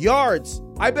 yards.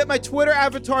 I bet my Twitter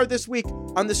avatar this week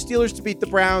on the Steelers to beat the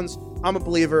Browns. I'm a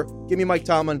believer. Give me Mike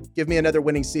Tomlin. Give me another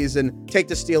winning season. Take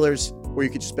the Steelers. Or you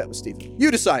could just bet with Steven.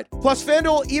 You decide. Plus,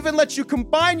 FanDuel even lets you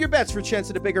combine your bets for a chance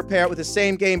at a bigger payout with a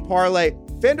same-game parlay.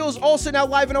 FanDuel is also now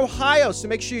live in Ohio, so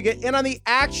make sure you get in on the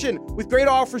action with great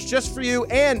offers just for you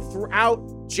and throughout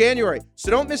January.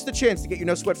 So don't miss the chance to get your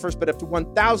no-sweat first bet up to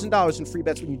 $1,000 in free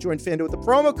bets when you join FanDuel with the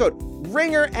promo code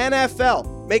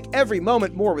RINGERNFL. Make every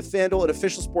moment more with FanDuel, an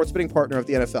official sports betting partner of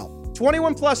the NFL.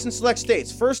 21 plus in select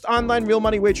states. First online real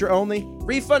money wager only.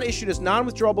 Refund issued as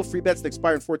non-withdrawable free bets that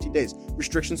expire in 14 days.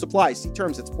 Restrictions apply. See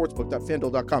terms at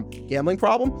sportsbook.fanduel.com. Gambling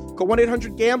problem? Call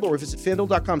 1-800-GAMBLER or visit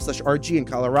fanduel.com/RG in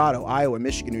Colorado, Iowa,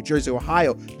 Michigan, New Jersey,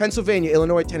 Ohio, Pennsylvania,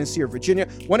 Illinois, Tennessee, or Virginia.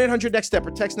 1-800-NEXT-STEP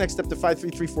or text NEXT-STEP to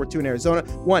 53342 in Arizona.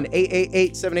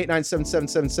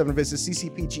 1-888-789-7777. Visit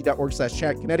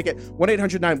ccpg.org/chat Connecticut.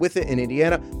 1-800-9-WITH-IT in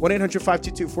Indiana.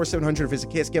 1-800-522-4700. Visit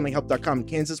ksgamblinghelp.com in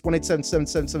Kansas.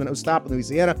 1-877-777-STOP in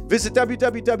Louisiana. Visit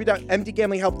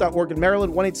www.mdgamblinghelp.org in Maryland.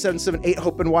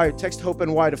 1-877-8-HOPE-NY or text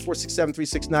HOPE-NY to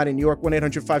 467-369 in New York.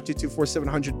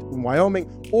 1-800-522-4700 in Wyoming,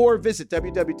 or visit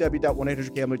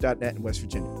www.1800gambler.net in West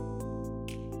Virginia.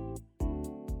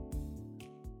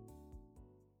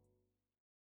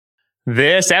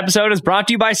 This episode is brought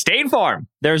to you by State Farm.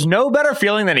 There's no better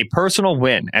feeling than a personal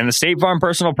win, and the State Farm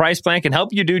Personal Price Plan can help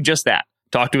you do just that.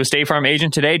 Talk to a State Farm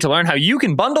agent today to learn how you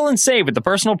can bundle and save with the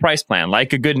personal price plan.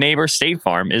 Like a good neighbor, State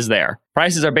Farm is there.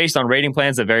 Prices are based on rating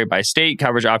plans that vary by state.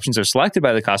 Coverage options are selected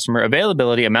by the customer.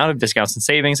 Availability, amount of discounts and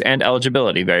savings, and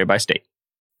eligibility vary by state.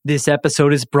 This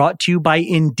episode is brought to you by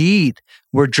Indeed.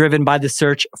 We're driven by the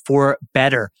search for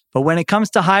better. But when it comes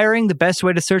to hiring, the best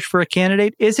way to search for a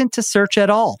candidate isn't to search at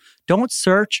all. Don't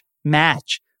search,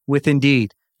 match with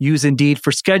Indeed. Use Indeed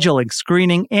for scheduling,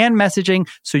 screening, and messaging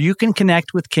so you can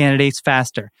connect with candidates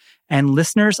faster. And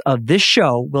listeners of this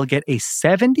show will get a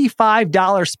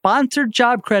 $75 sponsored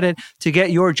job credit to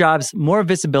get your jobs more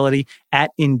visibility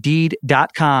at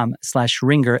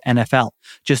Indeed.com/Ringer NFL.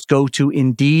 Just go to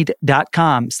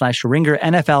Indeed.com/Ringer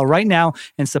NFL right now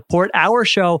and support our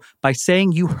show by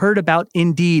saying you heard about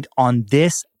Indeed on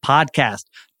this podcast.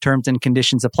 Terms and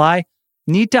conditions apply.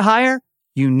 Need to hire?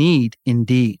 You need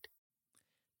Indeed.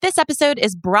 This episode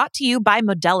is brought to you by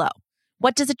Modelo.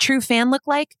 What does a true fan look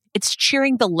like? It's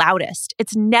cheering the loudest.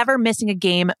 It's never missing a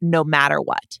game, no matter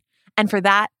what. And for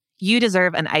that, you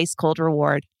deserve an ice-cold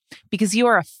reward because you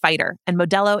are a fighter, and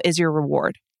Modelo is your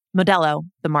reward. Modelo,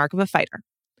 the mark of a fighter.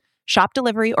 Shop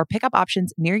delivery or pickup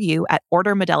options near you at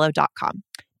ordermodelo.com.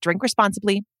 Drink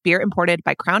responsibly. Beer imported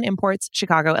by Crown Imports,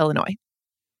 Chicago, Illinois.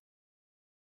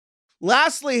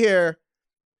 Lastly here,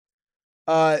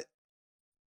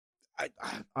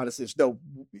 honestly, there's no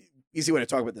easy way to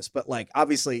talk about this, but like,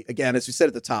 obviously, again, as we said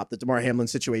at the top, the Damar Hamlin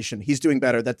situation, he's doing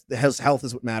better. That his health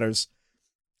is what matters.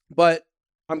 But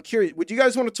I'm curious, would you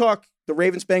guys want to talk the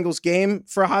Ravens-Bengals game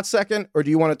for a hot second? Or do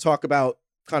you want to talk about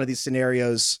kind of these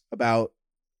scenarios about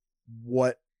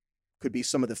what could be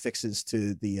some of the fixes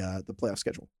to the playoff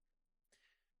schedule?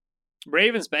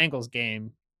 Ravens-Bengals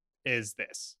game is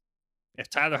this. If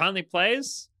Tyler Huntley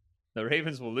plays, the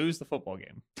Ravens will lose the football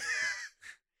game.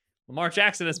 Lamar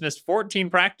Jackson has missed 14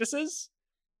 practices.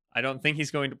 I don't think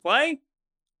he's going to play.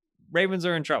 Ravens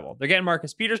are in trouble. They're getting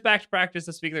Marcus Peters back to practice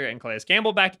this week. They're getting Calais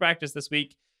Campbell back to practice this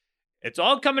week. It's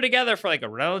all coming together for like a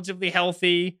relatively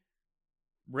healthy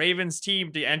Ravens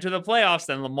team to enter the playoffs.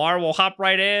 Then Lamar will hop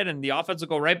right in and the offense will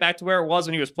go right back to where it was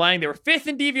when he was playing. They were 5th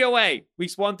in DVOA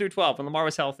weeks 1 through 12 when Lamar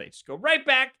was healthy. Just go right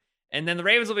back and then the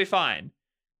Ravens will be fine.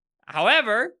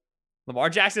 However, Lamar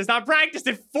Jackson has not practiced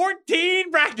in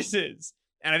 14 practices.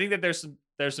 And I think that there's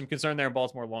some concern there in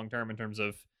Baltimore long-term in terms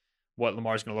of what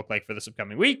Lamar's going to look like for this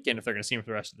upcoming week and if they're going to see him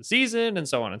for the rest of the season and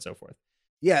so on and so forth.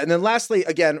 Yeah. And then lastly,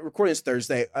 again, recording this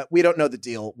Thursday, we don't know the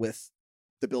deal with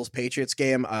the Bills-Patriots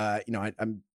game. We're not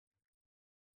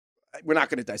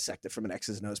going to dissect it from an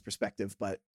X's and O's perspective,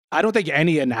 but I don't think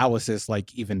any analysis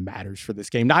like even matters for this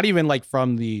game. Not even like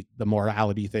from the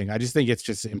morality thing. I just think it's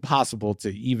just impossible to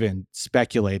even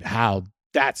speculate how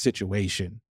that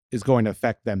situation is going to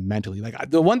affect them mentally. Like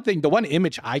the one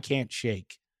image I can't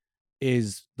shake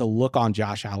is the look on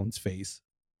Josh Allen's face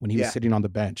when he was sitting on the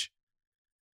bench.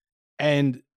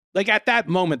 And like at that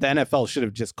moment, the NFL should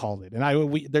have just called it. And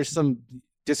there's some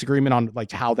disagreement on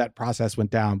like how that process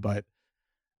went down, but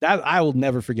that I will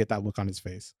never forget that look on his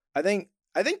face. I think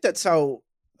that's how,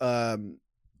 I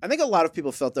think a lot of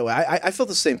people felt that way. I felt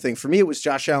the same thing. For me, it was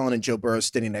Josh Allen and Joe Burrow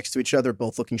standing next to each other,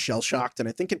 both looking shell-shocked. And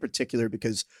I think in particular,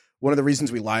 because one of the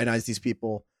reasons we lionize these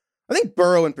people, I think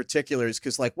Burrow in particular is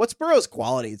because, like, what's Burrow's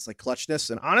quality? It's like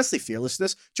clutchness and honestly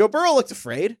fearlessness. Joe Burrow looked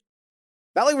afraid.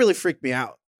 That like really freaked me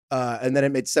out. And then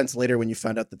it made sense later when you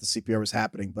found out that the CPR was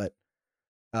happening. But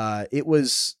it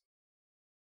was,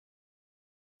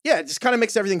 it just kind of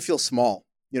makes everything feel small.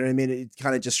 You know what I mean? It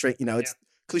kind of just straight, it's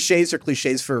cliches are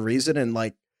cliches for a reason. And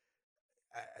like,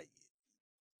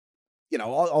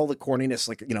 all the corniness,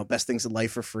 like, best things in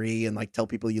life are free and like tell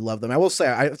people you love them. I will say,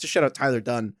 I have to shout out Tyler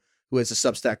Dunn, who has a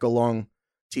Substack,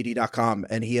 golongtd.com.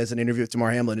 And he has an interview with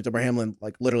Damar Hamlin. And Damar Hamlin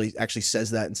like literally actually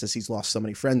says that and says he's lost so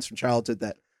many friends from childhood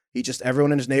that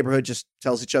everyone in his neighborhood just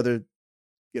tells each other,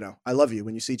 I love you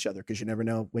when you see each other because you never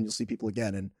know when you'll see people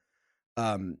again.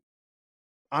 And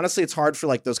honestly, it's hard for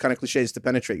like those kind of cliches to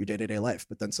penetrate your day-to-day life.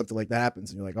 But then something like that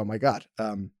happens and you're like, oh my God.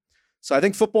 So I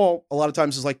think football a lot of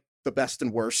times is like the best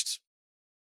and worst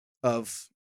of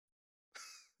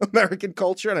American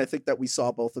culture. And I think that we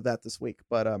saw both of that this week.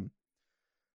 But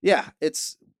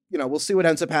it's, we'll see what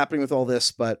ends up happening with all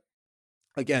this. But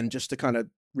again, just to kind of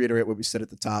reiterate what we said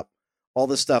at the top, all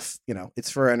this stuff,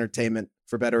 it's for entertainment,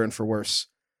 for better and for worse.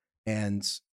 And,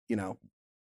 we'll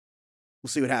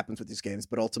see what happens with these games.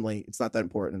 But ultimately, it's not that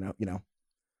important.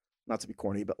 Not to be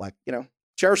corny, but like,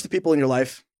 cherish the people in your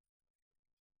life.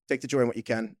 Take the joy in what you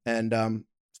can. And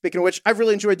speaking of which, I've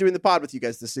really enjoyed doing the pod with you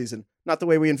guys this season. Not the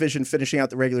way we envisioned finishing out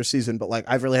the regular season, but like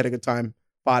I've really had a good time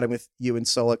podding with you and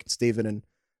Solak and Steven.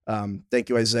 And thank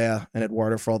you, Isaiah and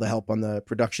Eduardo, for all the help on the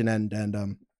production end.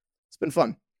 And it's been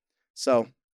fun. So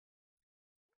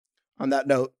on that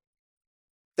note,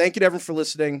 thank you to everyone for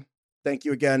listening. Thank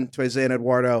you again to Isaiah and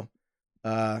Eduardo.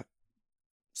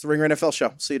 It's the Ringer NFL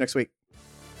show. See you next week.